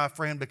made him my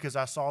friend because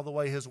I saw the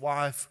way his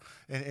wife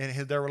and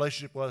their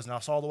relationship was, and I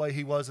saw the way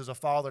he was as a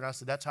father, and I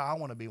said, that's how I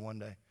want to be one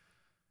day.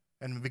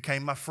 And he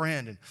became my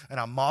friend, and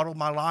I modeled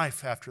my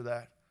life after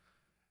that.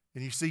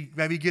 And you see,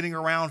 maybe getting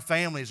around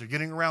families or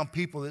getting around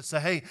people that say,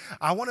 hey,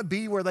 I want to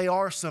be where they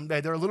are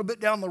someday. They're a little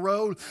bit down the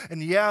road,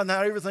 and yeah,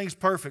 not everything's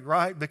perfect,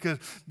 right? Because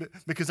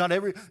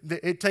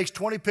it takes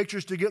 20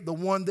 pictures to get the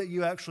one that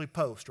you actually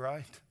post,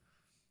 right?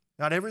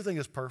 Not everything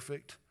is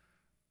perfect,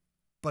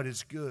 but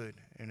it's good,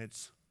 and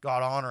it's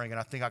God-honoring, and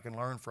I think I can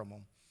learn from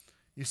them.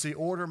 You see,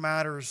 order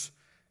matters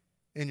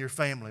in your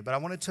family. But I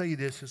want to tell you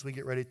this as we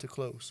get ready to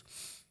close.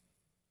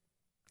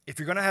 If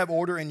you're going to have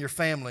order in your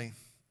family,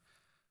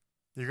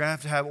 you're going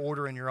to have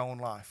order in your own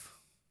life.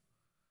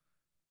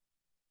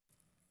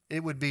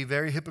 It would be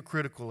very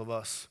hypocritical of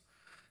us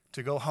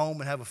to go home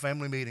and have a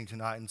family meeting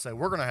tonight and say,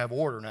 we're going to have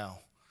order now,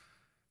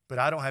 but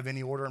I don't have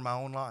any order in my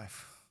own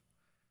life.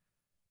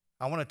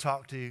 I want to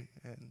talk to you,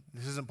 and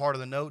this isn't part of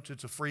the notes,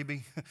 it's a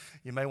freebie.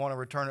 You may want to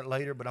return it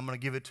later, but I'm going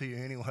to give it to you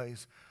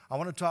anyways. I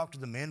want to talk to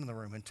the men in the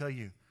room and tell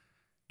you,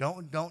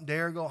 don't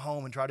dare go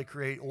home and try to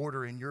create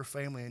order in your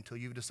family until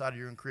you've decided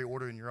you're going to create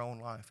order in your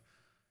own life.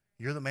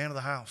 You're the man of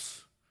the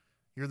house.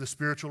 You're the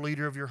spiritual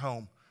leader of your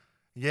home.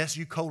 Yes,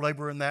 you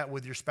co-labor in that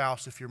with your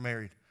spouse if you're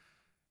married.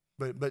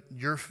 But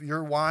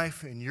your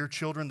wife and your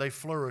children, they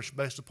flourish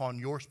based upon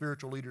your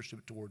spiritual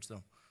leadership towards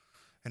them.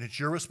 And it's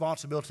your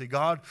responsibility.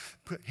 God,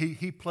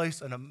 He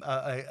placed an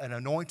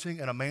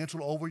anointing and a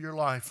mantle over your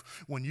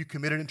life when you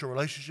committed into a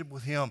relationship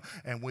with Him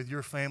and with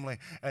your family.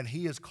 And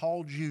He has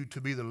called you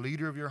to be the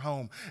leader of your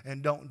home.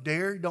 And don't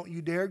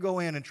you dare go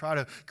in and try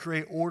to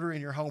create order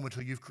in your home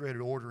until you've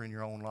created order in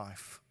your own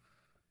life.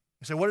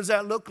 You say, what does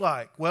that look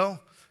like? Well,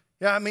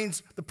 yeah, it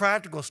means the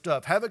practical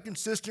stuff. Have a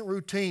consistent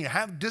routine.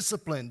 Have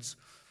disciplines.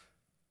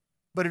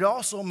 But it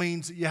also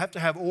means that you have to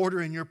have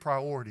order in your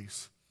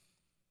priorities.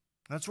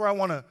 That's where I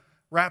want to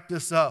wrap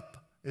this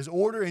up, is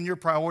order in your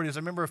priorities. I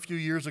remember a few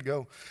years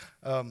ago,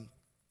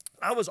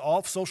 I was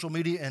off social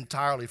media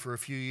entirely for a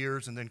few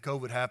years, and then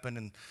COVID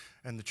happened,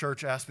 and the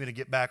church asked me to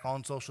get back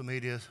on social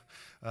media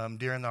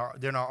during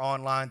our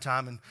online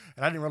time, and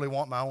I didn't really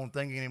want my own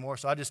thing anymore,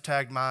 so I just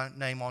tagged my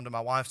name onto my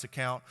wife's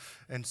account,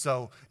 and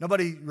so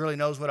nobody really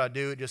knows what I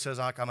do. It just says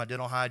like I'm a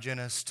dental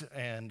hygienist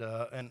and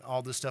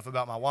all this stuff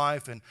about my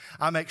wife, and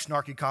I make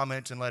snarky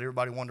comments and let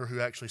everybody wonder who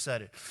actually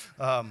said it.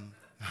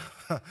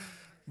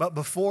 But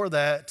before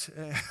that,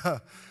 I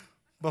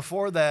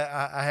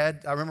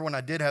remember when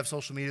I did have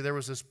social media, there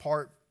was this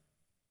part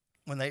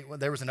when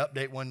there was an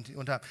update one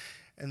time,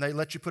 and they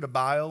let you put a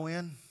bio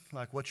in,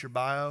 like what's your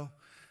bio,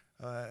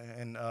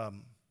 and I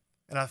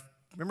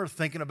remember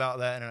thinking about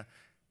that,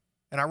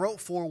 and I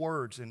wrote 4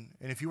 words, and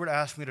if you were to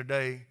ask me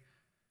today,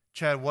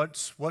 Chad,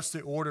 what's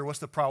the order, what's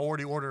the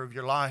priority order of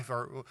your life,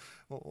 or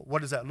what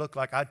does that look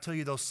like? I'd tell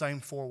you those same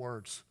 4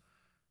 words,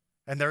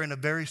 and they're in a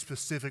very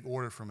specific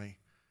order for me.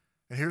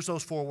 And here's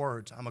those 4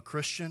 words. I'm a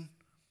Christian,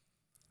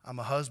 I'm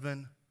a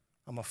husband,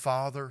 I'm a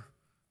father,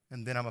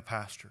 and then I'm a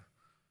pastor.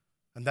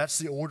 And that's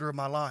the order of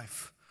my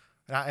life.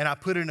 And I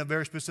put it in a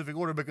very specific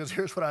order because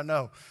here's what I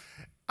know.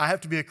 I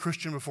have to be a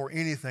Christian before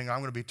anything, or I'm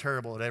going to be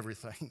terrible at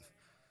everything.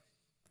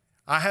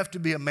 I have to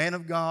be a man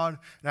of God,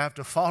 and I have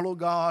to follow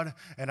God,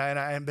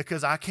 and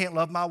because I can't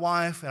love my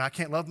wife, and I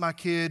can't love my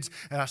kids,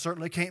 and I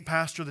certainly can't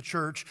pastor the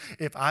church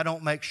if I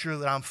don't make sure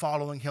that I'm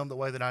following Him the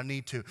way that I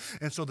need to.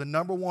 And so the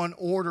number one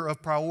order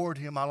of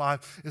priority in my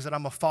life is that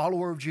I'm a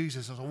follower of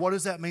Jesus. And so what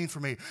does that mean for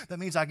me? That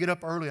means I get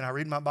up early and I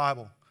read my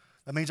Bible.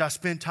 That means I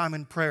spend time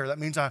in prayer. That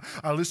means I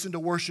listen to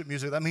worship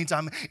music. That means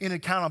I'm in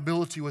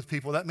accountability with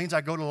people. That means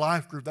I go to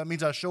life group. That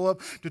means I show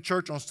up to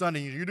church on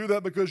Sunday. You do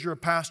that because you're a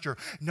pastor.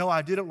 No,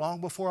 I did it long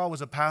before I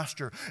was a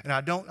pastor. And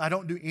I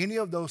don't do any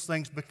of those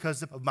things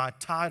because of my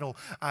title.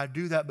 I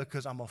do that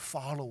because I'm a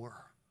follower.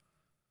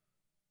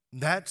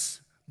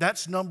 That's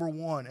number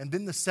one. And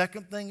then the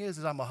second thing is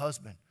I'm a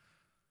husband.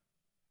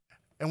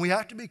 And we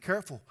have to be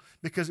careful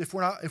because if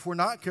we're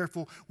not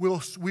careful,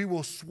 we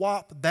will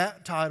swap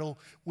that title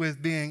with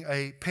being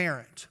a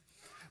parent.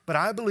 But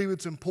I believe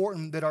it's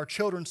important that our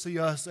children see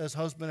us as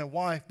husband and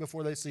wife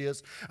before they see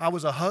us. I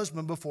was a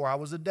husband before I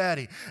was a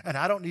daddy. And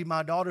I don't need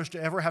my daughters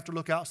to ever have to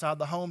look outside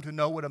the home to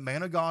know what a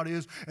man of God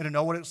is and to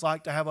know what it's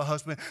like to have a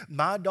husband.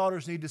 My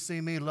daughters need to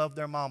see me love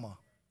their mama.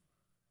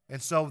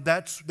 And so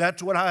that's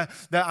what I'm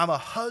a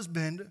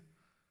husband.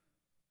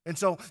 And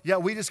so, yeah,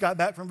 we just got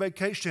back from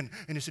vacation.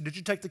 And he said, did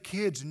you take the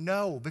kids?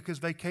 No, because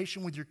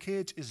vacation with your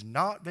kids is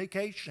not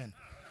vacation.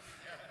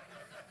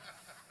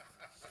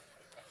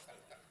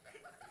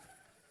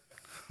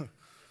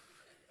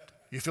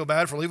 You feel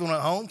bad for leaving them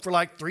at home for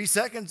like 3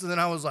 seconds? And then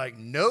I was like,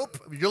 nope,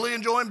 really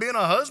enjoying being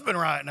a husband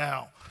right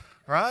now,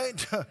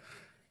 right?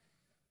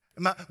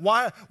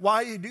 Why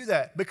do you do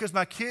that? Because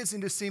my kids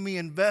need to see me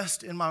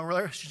invest in my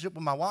relationship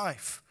with my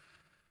wife.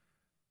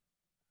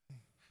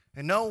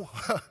 And no,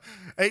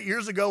 8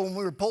 years ago when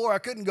we were poor, I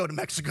couldn't go to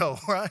Mexico,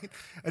 right?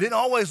 It didn't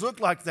always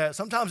look like that.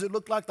 Sometimes it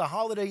looked like the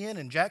Holiday Inn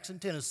in Jackson,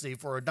 Tennessee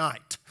for a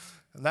night.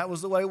 And that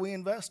was the way we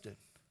invested.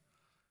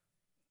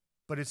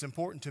 But it's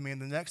important to me.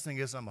 And the next thing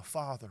is I'm a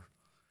father.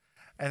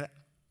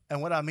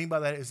 And what I mean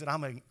by that is that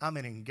I'm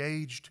an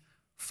engaged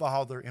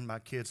father in my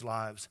kids'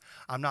 lives.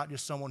 I'm not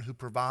just someone who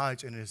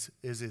provides and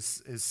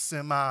is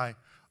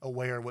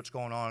semi-aware of what's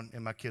going on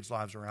in my kids'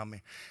 lives around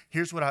me.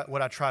 Here's what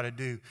I try to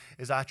do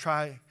is I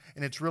try,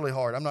 and it's really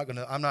hard. I'm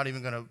not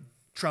even gonna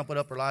trump it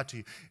up or lie to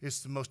you.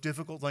 It's the most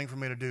difficult thing for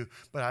me to do,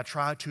 but I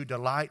try to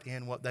delight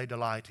in what they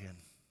delight in.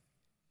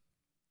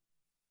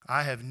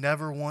 I have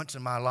never once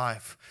in my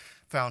life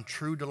found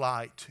true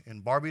delight in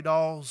Barbie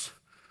dolls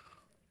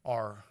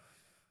or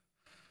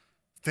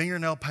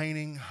fingernail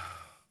painting.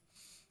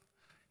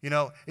 You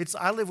know,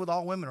 I live with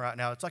all women right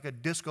now. It's like a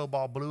disco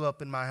ball blew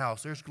up in my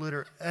house. There's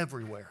glitter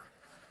everywhere.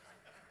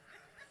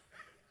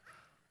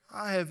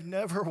 I have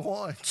never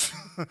once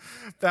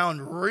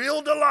found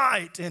real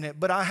delight in it,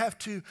 but I have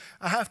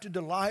to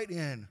delight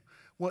in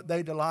what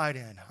they delight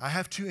in. I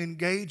have to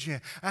engage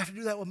in. I have to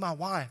do that with my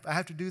wife. I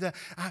have to do that.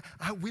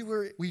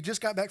 We just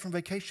got back from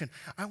vacation.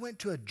 I went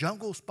to a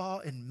jungle spa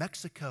in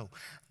Mexico.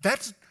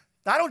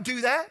 I don't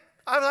do that.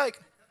 I'm like,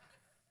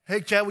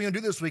 hey, Chad, what are you going to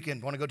do this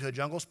weekend? Want to go to a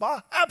jungle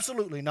spa?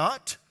 Absolutely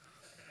not.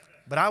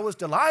 But I was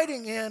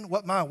delighting in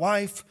what my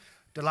wife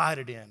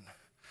delighted in,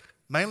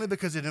 mainly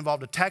because it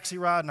involved a taxi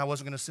ride, and I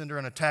wasn't going to send her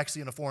in a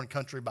taxi in a foreign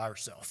country by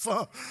herself.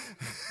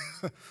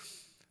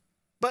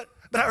 But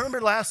I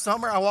remember last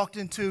summer I walked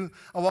into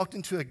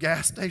a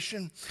gas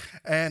station,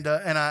 and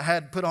I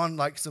had put on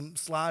like some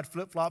slide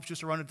flip-flops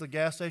just to run into the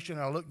gas station,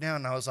 and I looked down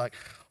and I was like,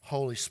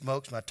 holy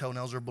smokes, my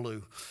toenails are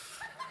blue.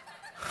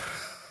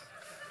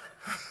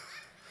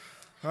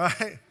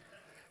 Right?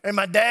 And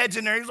my dad's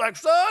in there, he's like,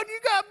 son, you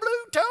got blue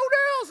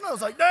toenails? And I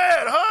was like,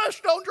 Dad,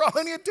 hush, don't draw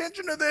any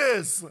attention to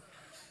this.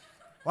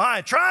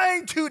 Why?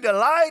 Trying to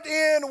delight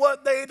in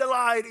what they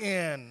delight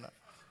in.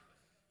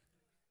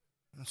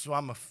 And so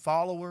I'm a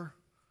follower,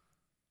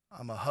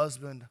 I'm a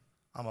husband,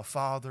 I'm a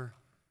father,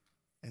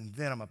 and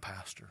then I'm a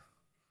pastor.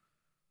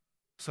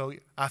 So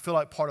I feel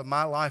like part of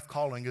my life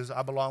calling is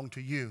I belong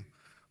to you,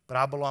 but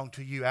I belong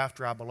to you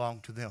after I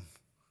belong to them.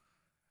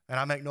 And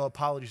I make no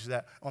apologies to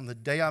that. On the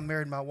day I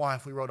married my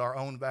wife, we wrote our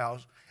own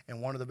vows,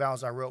 and one of the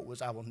vows I wrote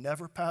was I will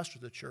never pastor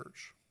the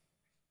church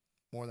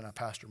more than I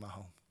pastor my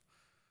home.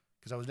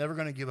 Because I was never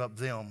going to give up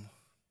them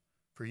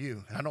for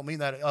you. And I don't mean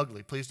that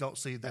ugly. Please don't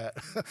see that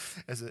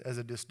as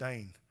a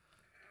disdain.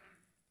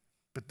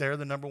 But they're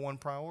the number one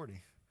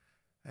priority.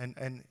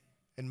 And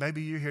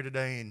maybe you're here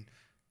today and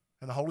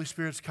the Holy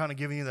Spirit's kind of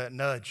giving you that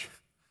nudge.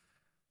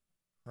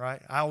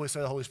 Right? I always say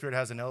the Holy Spirit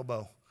has an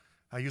elbow.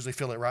 I usually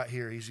feel it right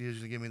here. He's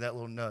usually giving me that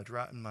little nudge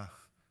right in my...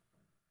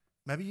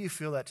 Maybe you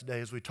feel that today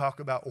as we talk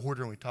about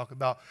order and we talk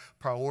about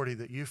priority,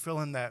 that you're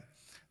feeling that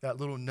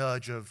little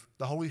nudge of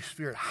the Holy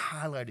Spirit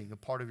highlighting a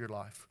part of your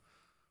life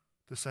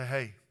to say,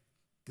 hey,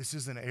 this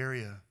is an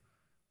area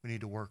we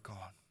need to work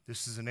on.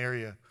 This is an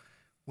area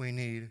we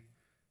need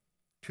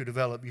to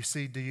develop. You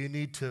see, do you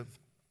need to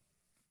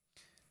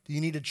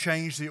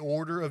change the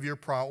order of your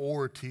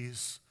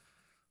priorities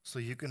so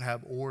you can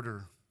have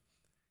order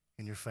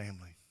in your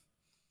family?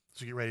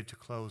 So get ready to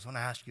close. I want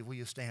to ask you, will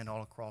you stand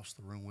all across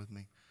the room with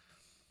me?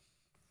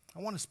 I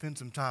want to spend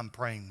some time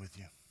praying with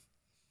you.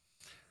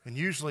 And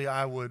usually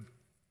I would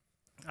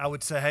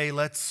say, hey,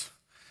 let's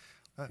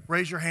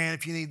raise your hand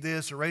if you need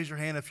this or raise your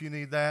hand if you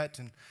need that.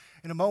 And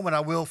in a moment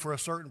I will for a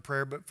certain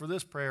prayer, but for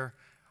this prayer,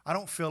 I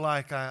don't feel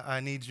like I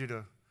need you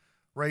to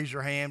raise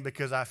your hand,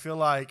 because I feel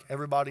like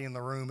everybody in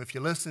the room, if you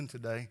listen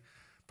today,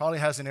 probably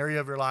has an area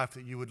of your life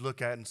that you would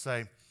look at and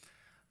say,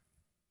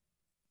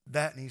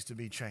 that needs to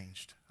be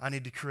changed. I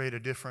need to create a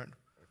different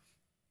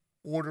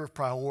order of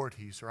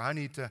priorities, or I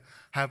need to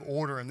have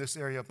order in this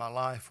area of my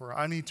life, or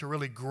I need to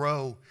really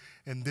grow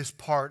in this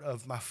part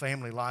of my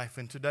family life.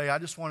 And today I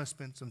just want to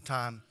spend some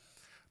time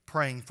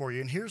praying for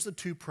you. And here's the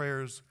two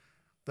prayers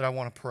that I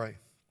want to pray.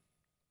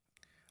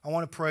 I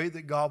want to pray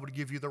that God would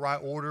give you the right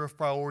order of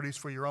priorities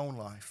for your own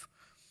life.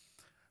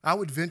 I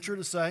would venture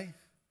to say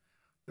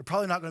they're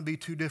probably not going to be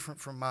too different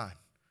from mine.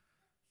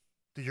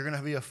 That you're going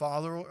to be a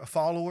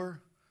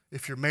follower.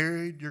 If you're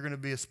married, you're going to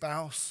be a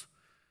spouse.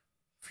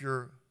 If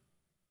you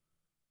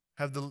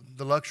have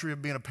the luxury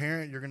of being a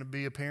parent, you're going to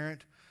be a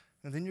parent.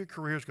 And then your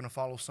career is going to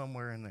follow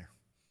somewhere in there.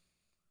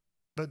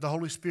 But the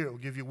Holy Spirit will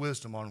give you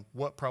wisdom on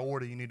what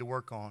priority you need to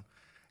work on.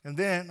 And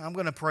then I'm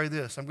going to pray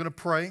this. I'm going to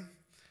pray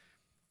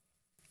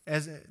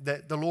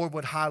that the Lord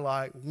would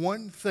highlight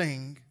one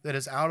thing that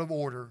is out of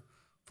order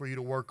for you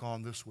to work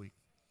on this week.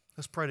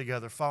 Let's pray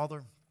together.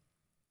 Father,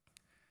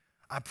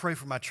 I pray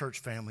for my church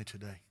family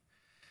today.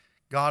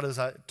 God, as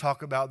I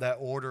talk about that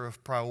order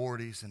of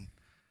priorities and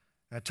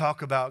I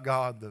talk about,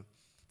 God,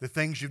 the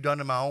things you've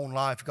done in my own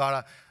life,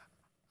 God,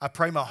 I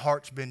pray my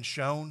heart's been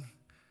shown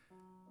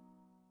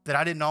that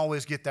I didn't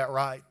always get that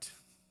right.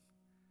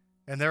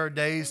 And there are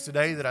days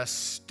today that I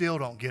still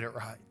don't get it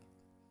right.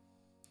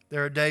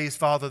 There are days,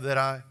 Father, that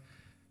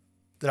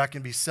I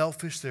can be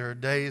selfish. There are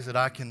days that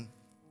I can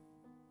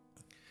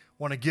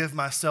want to give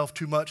myself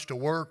too much to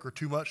work or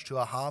too much to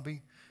a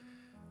hobby.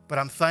 But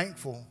I'm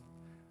thankful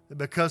that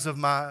because of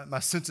my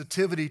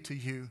sensitivity to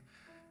you,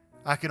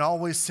 I can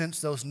always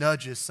sense those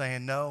nudges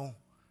saying, no,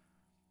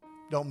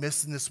 don't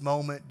miss in this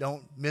moment.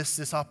 Don't miss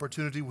this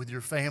opportunity with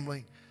your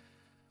family.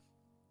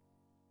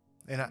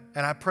 And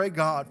I pray,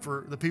 God,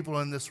 for the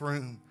people in this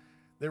room,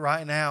 that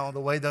right now,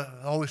 the way the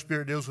Holy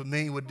Spirit deals with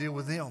me would deal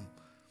with them.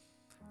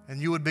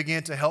 And you would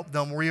begin to help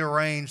them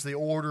rearrange the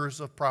orders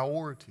of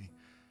priority.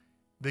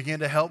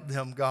 Begin to help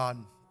them, God.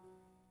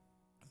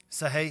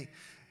 Say, hey,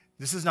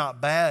 this is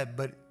not bad,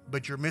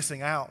 but you're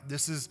missing out.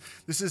 This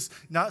is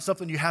not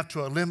something you have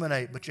to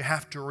eliminate, but you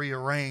have to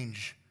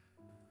rearrange.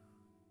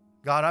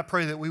 God, I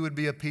pray that we would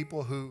be a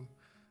people who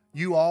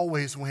you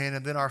always win,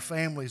 and then our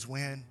families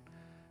win.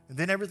 And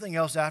then everything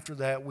else after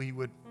that, we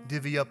would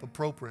divvy up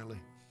appropriately.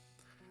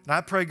 And I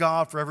pray,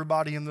 God, for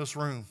everybody in this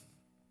room.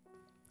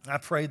 I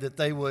pray that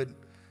they would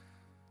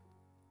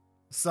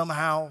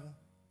somehow,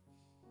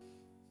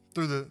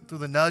 through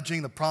the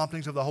nudging, the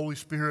promptings of the Holy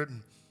Spirit,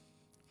 and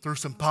through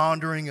some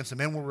pondering and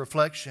some inward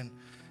reflection,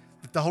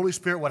 that the Holy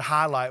Spirit would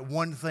highlight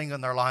one thing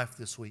in their life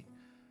this week,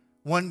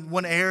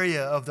 one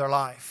area of their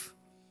life,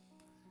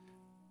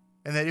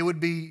 and that it would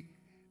be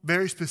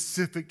very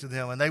specific to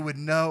them, and they would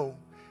know,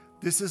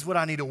 this is what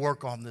I need to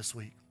work on this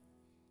week.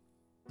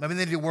 Maybe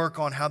they need to work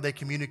on how they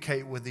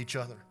communicate with each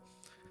other.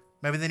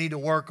 Maybe they need to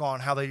work on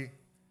how they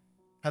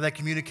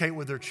communicate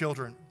with their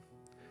children.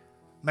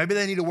 Maybe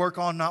they need to work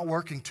on not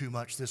working too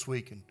much this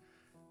week and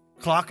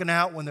clocking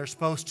out when they're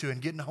supposed to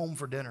and getting home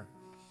for dinner.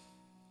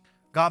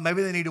 God,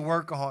 maybe they need to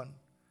work on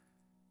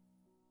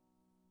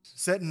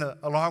setting the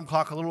alarm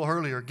clock a little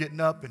earlier, getting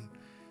up and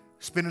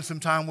spending some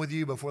time with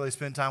you before they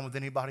spend time with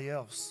anybody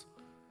else.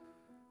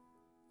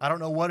 I don't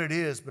know what it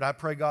is, but I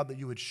pray, God, that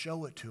you would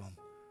show it to them.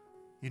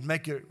 You'd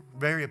make it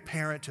very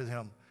apparent to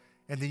them,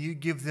 and then you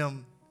give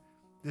them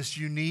this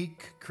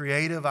unique,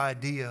 creative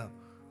idea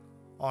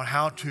on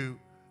how to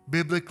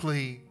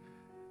biblically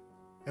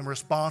and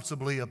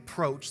responsibly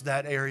approach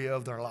that area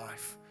of their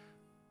life.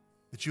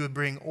 That you would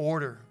bring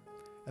order,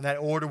 and that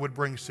order would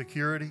bring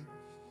security.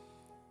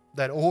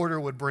 That order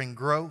would bring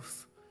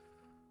growth.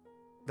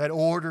 That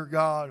order,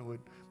 God, would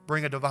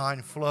bring a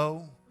divine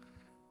flow.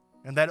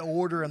 And that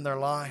order in their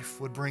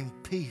life would bring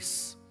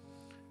peace.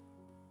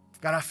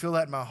 God, I feel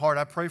that in my heart.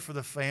 I pray for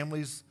the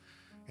families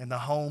and the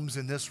homes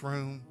in this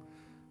room,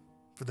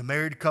 for the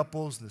married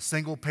couples and the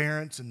single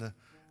parents and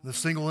the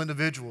single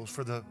individuals,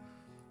 for the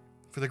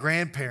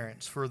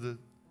grandparents, for the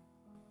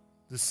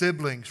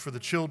siblings, for the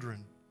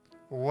children,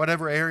 or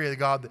whatever area,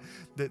 God,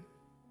 that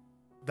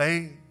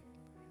they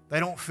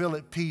don't feel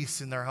at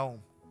peace in their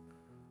home.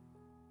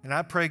 And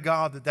I pray,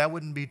 God, that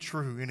wouldn't be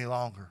true any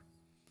longer.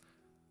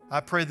 I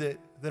pray that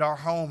our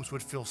homes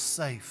would feel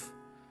safe.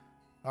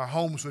 Our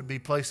homes would be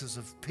places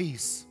of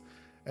peace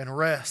and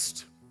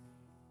rest.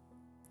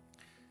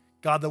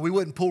 God, that we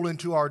wouldn't pull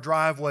into our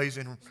driveways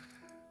and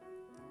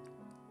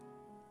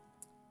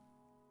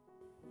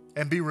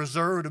be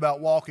reserved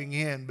about walking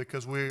in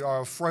because we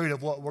are afraid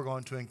of what we're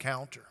going to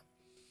encounter.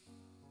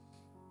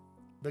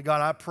 But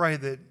God, I pray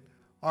that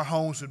our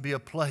homes would be a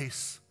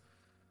place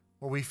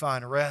where we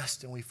find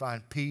rest and we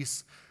find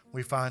peace,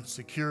 we find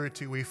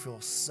security, we feel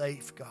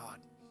safe, God.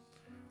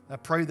 I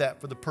pray that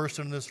for the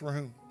person in this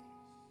room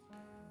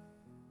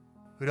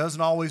who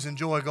doesn't always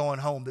enjoy going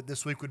home, that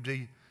this week would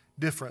be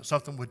different.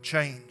 Something would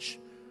change.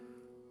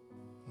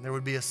 And there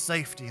would be a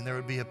safety and there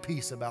would be a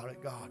peace about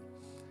it, God.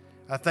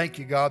 I thank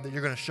you, God, that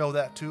you're going to show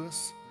that to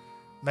us,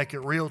 make it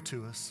real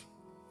to us.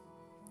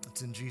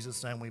 It's in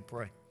Jesus' name we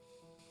pray.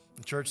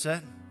 The church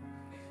said,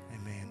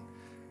 amen.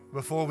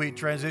 Before we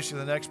transition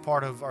to the next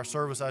part of our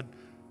service, I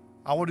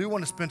do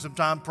want to spend some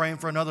time praying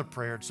for another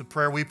prayer. It's a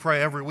prayer we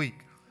pray every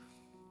week.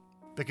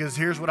 Because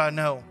here's what I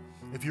know.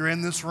 If you're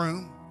in this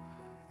room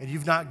and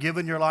you've not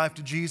given your life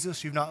to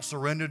Jesus, you've not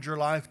surrendered your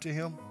life to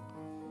Him,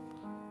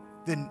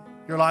 then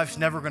your life's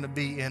never going to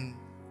be in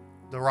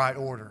the right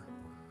order.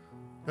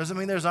 Doesn't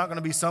mean there's not going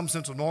to be some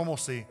sense of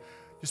normalcy. It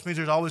just means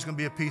there's always going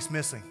to be a piece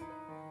missing.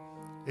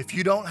 If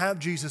you don't have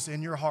Jesus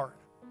in your heart,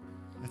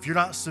 if you're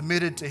not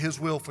submitted to His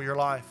will for your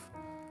life,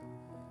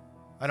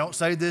 I don't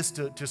say this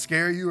to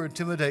scare you or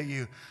intimidate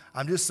you.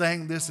 I'm just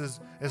saying this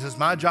is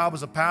my job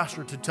as a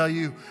pastor to tell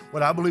you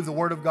what I believe the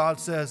Word of God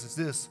says is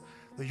this,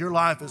 that your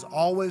life is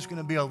always going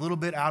to be a little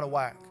bit out of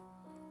whack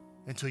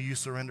until you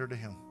surrender to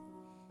Him.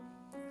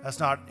 That's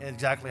not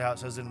exactly how it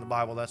says it in the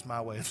Bible. That's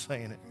my way of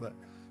saying it,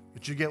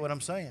 but you get what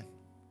I'm saying.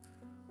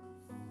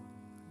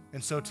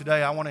 And so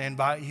today I want to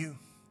invite you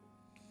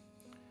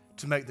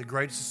to make the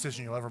greatest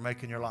decision you'll ever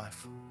make in your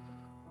life.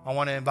 I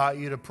want to invite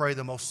you to pray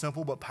the most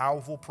simple but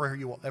powerful prayer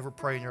you will ever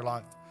pray in your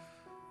life.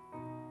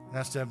 And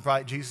that's to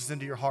invite Jesus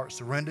into your heart.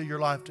 Surrender your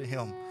life to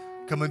Him.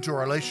 Come into a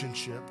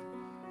relationship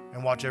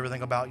and watch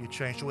everything about you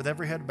change. So with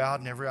every head bowed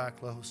and every eye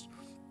closed,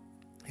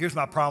 here's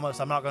my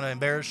promise. I'm not going to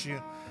embarrass you.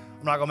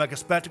 I'm not going to make a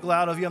spectacle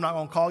out of you. I'm not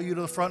going to call you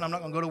to the front. I'm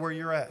not going to go to where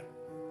you're at.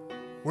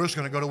 We're just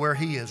going to go to where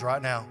He is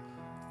right now.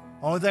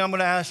 Only thing I'm going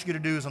to ask you to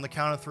do is on the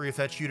count of 3, if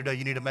that's you today,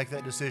 you need to make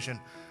that decision.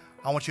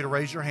 I want you to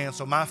raise your hand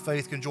so my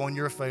faith can join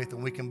your faith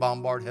and we can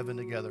bombard heaven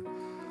together.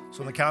 So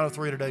on the count of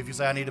 3 today, if you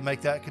say, I need to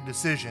make that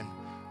decision,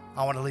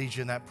 I want to lead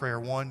you in that prayer.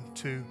 1,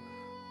 2,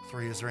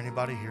 3. Is there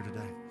anybody here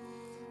today?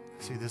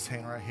 I see this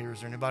hand right here.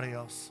 Is there anybody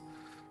else?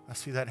 I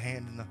see that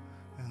hand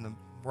in the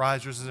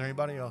risers. Is there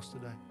anybody else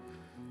today?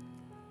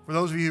 For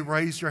those of you who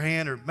raised your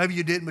hand, or maybe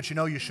you didn't, but you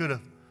know you should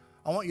have,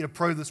 I want you to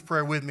pray this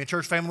prayer with me.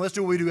 Church family, let's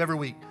do what we do every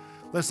week.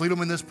 Let's lead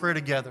them in this prayer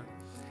together.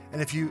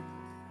 And if you're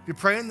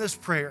praying this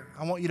prayer,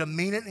 I want you to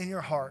mean it in your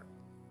heart.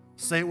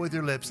 Say it with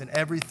your lips, and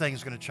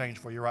everything's going to change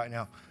for you right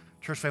now.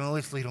 Church family,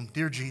 let's lead them.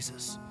 Dear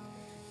Jesus,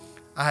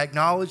 I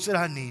acknowledge that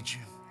I need you.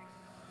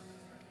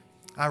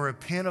 I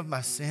repent of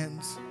my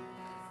sins.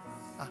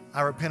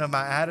 I repent of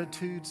my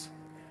attitudes,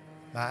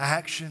 my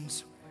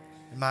actions,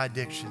 and my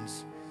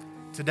addictions.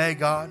 Today,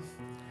 God,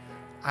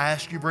 I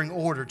ask you to bring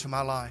order to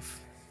my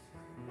life.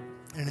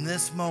 And in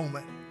this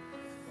moment,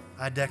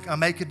 I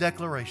make a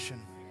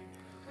declaration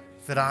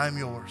that I am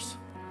yours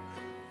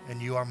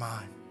and you are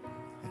mine.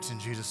 It's in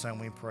Jesus' name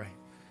we pray.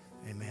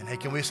 Amen. Hey,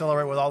 can we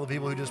celebrate with all the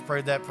people who just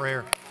prayed that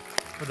prayer?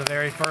 for the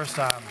very first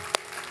time.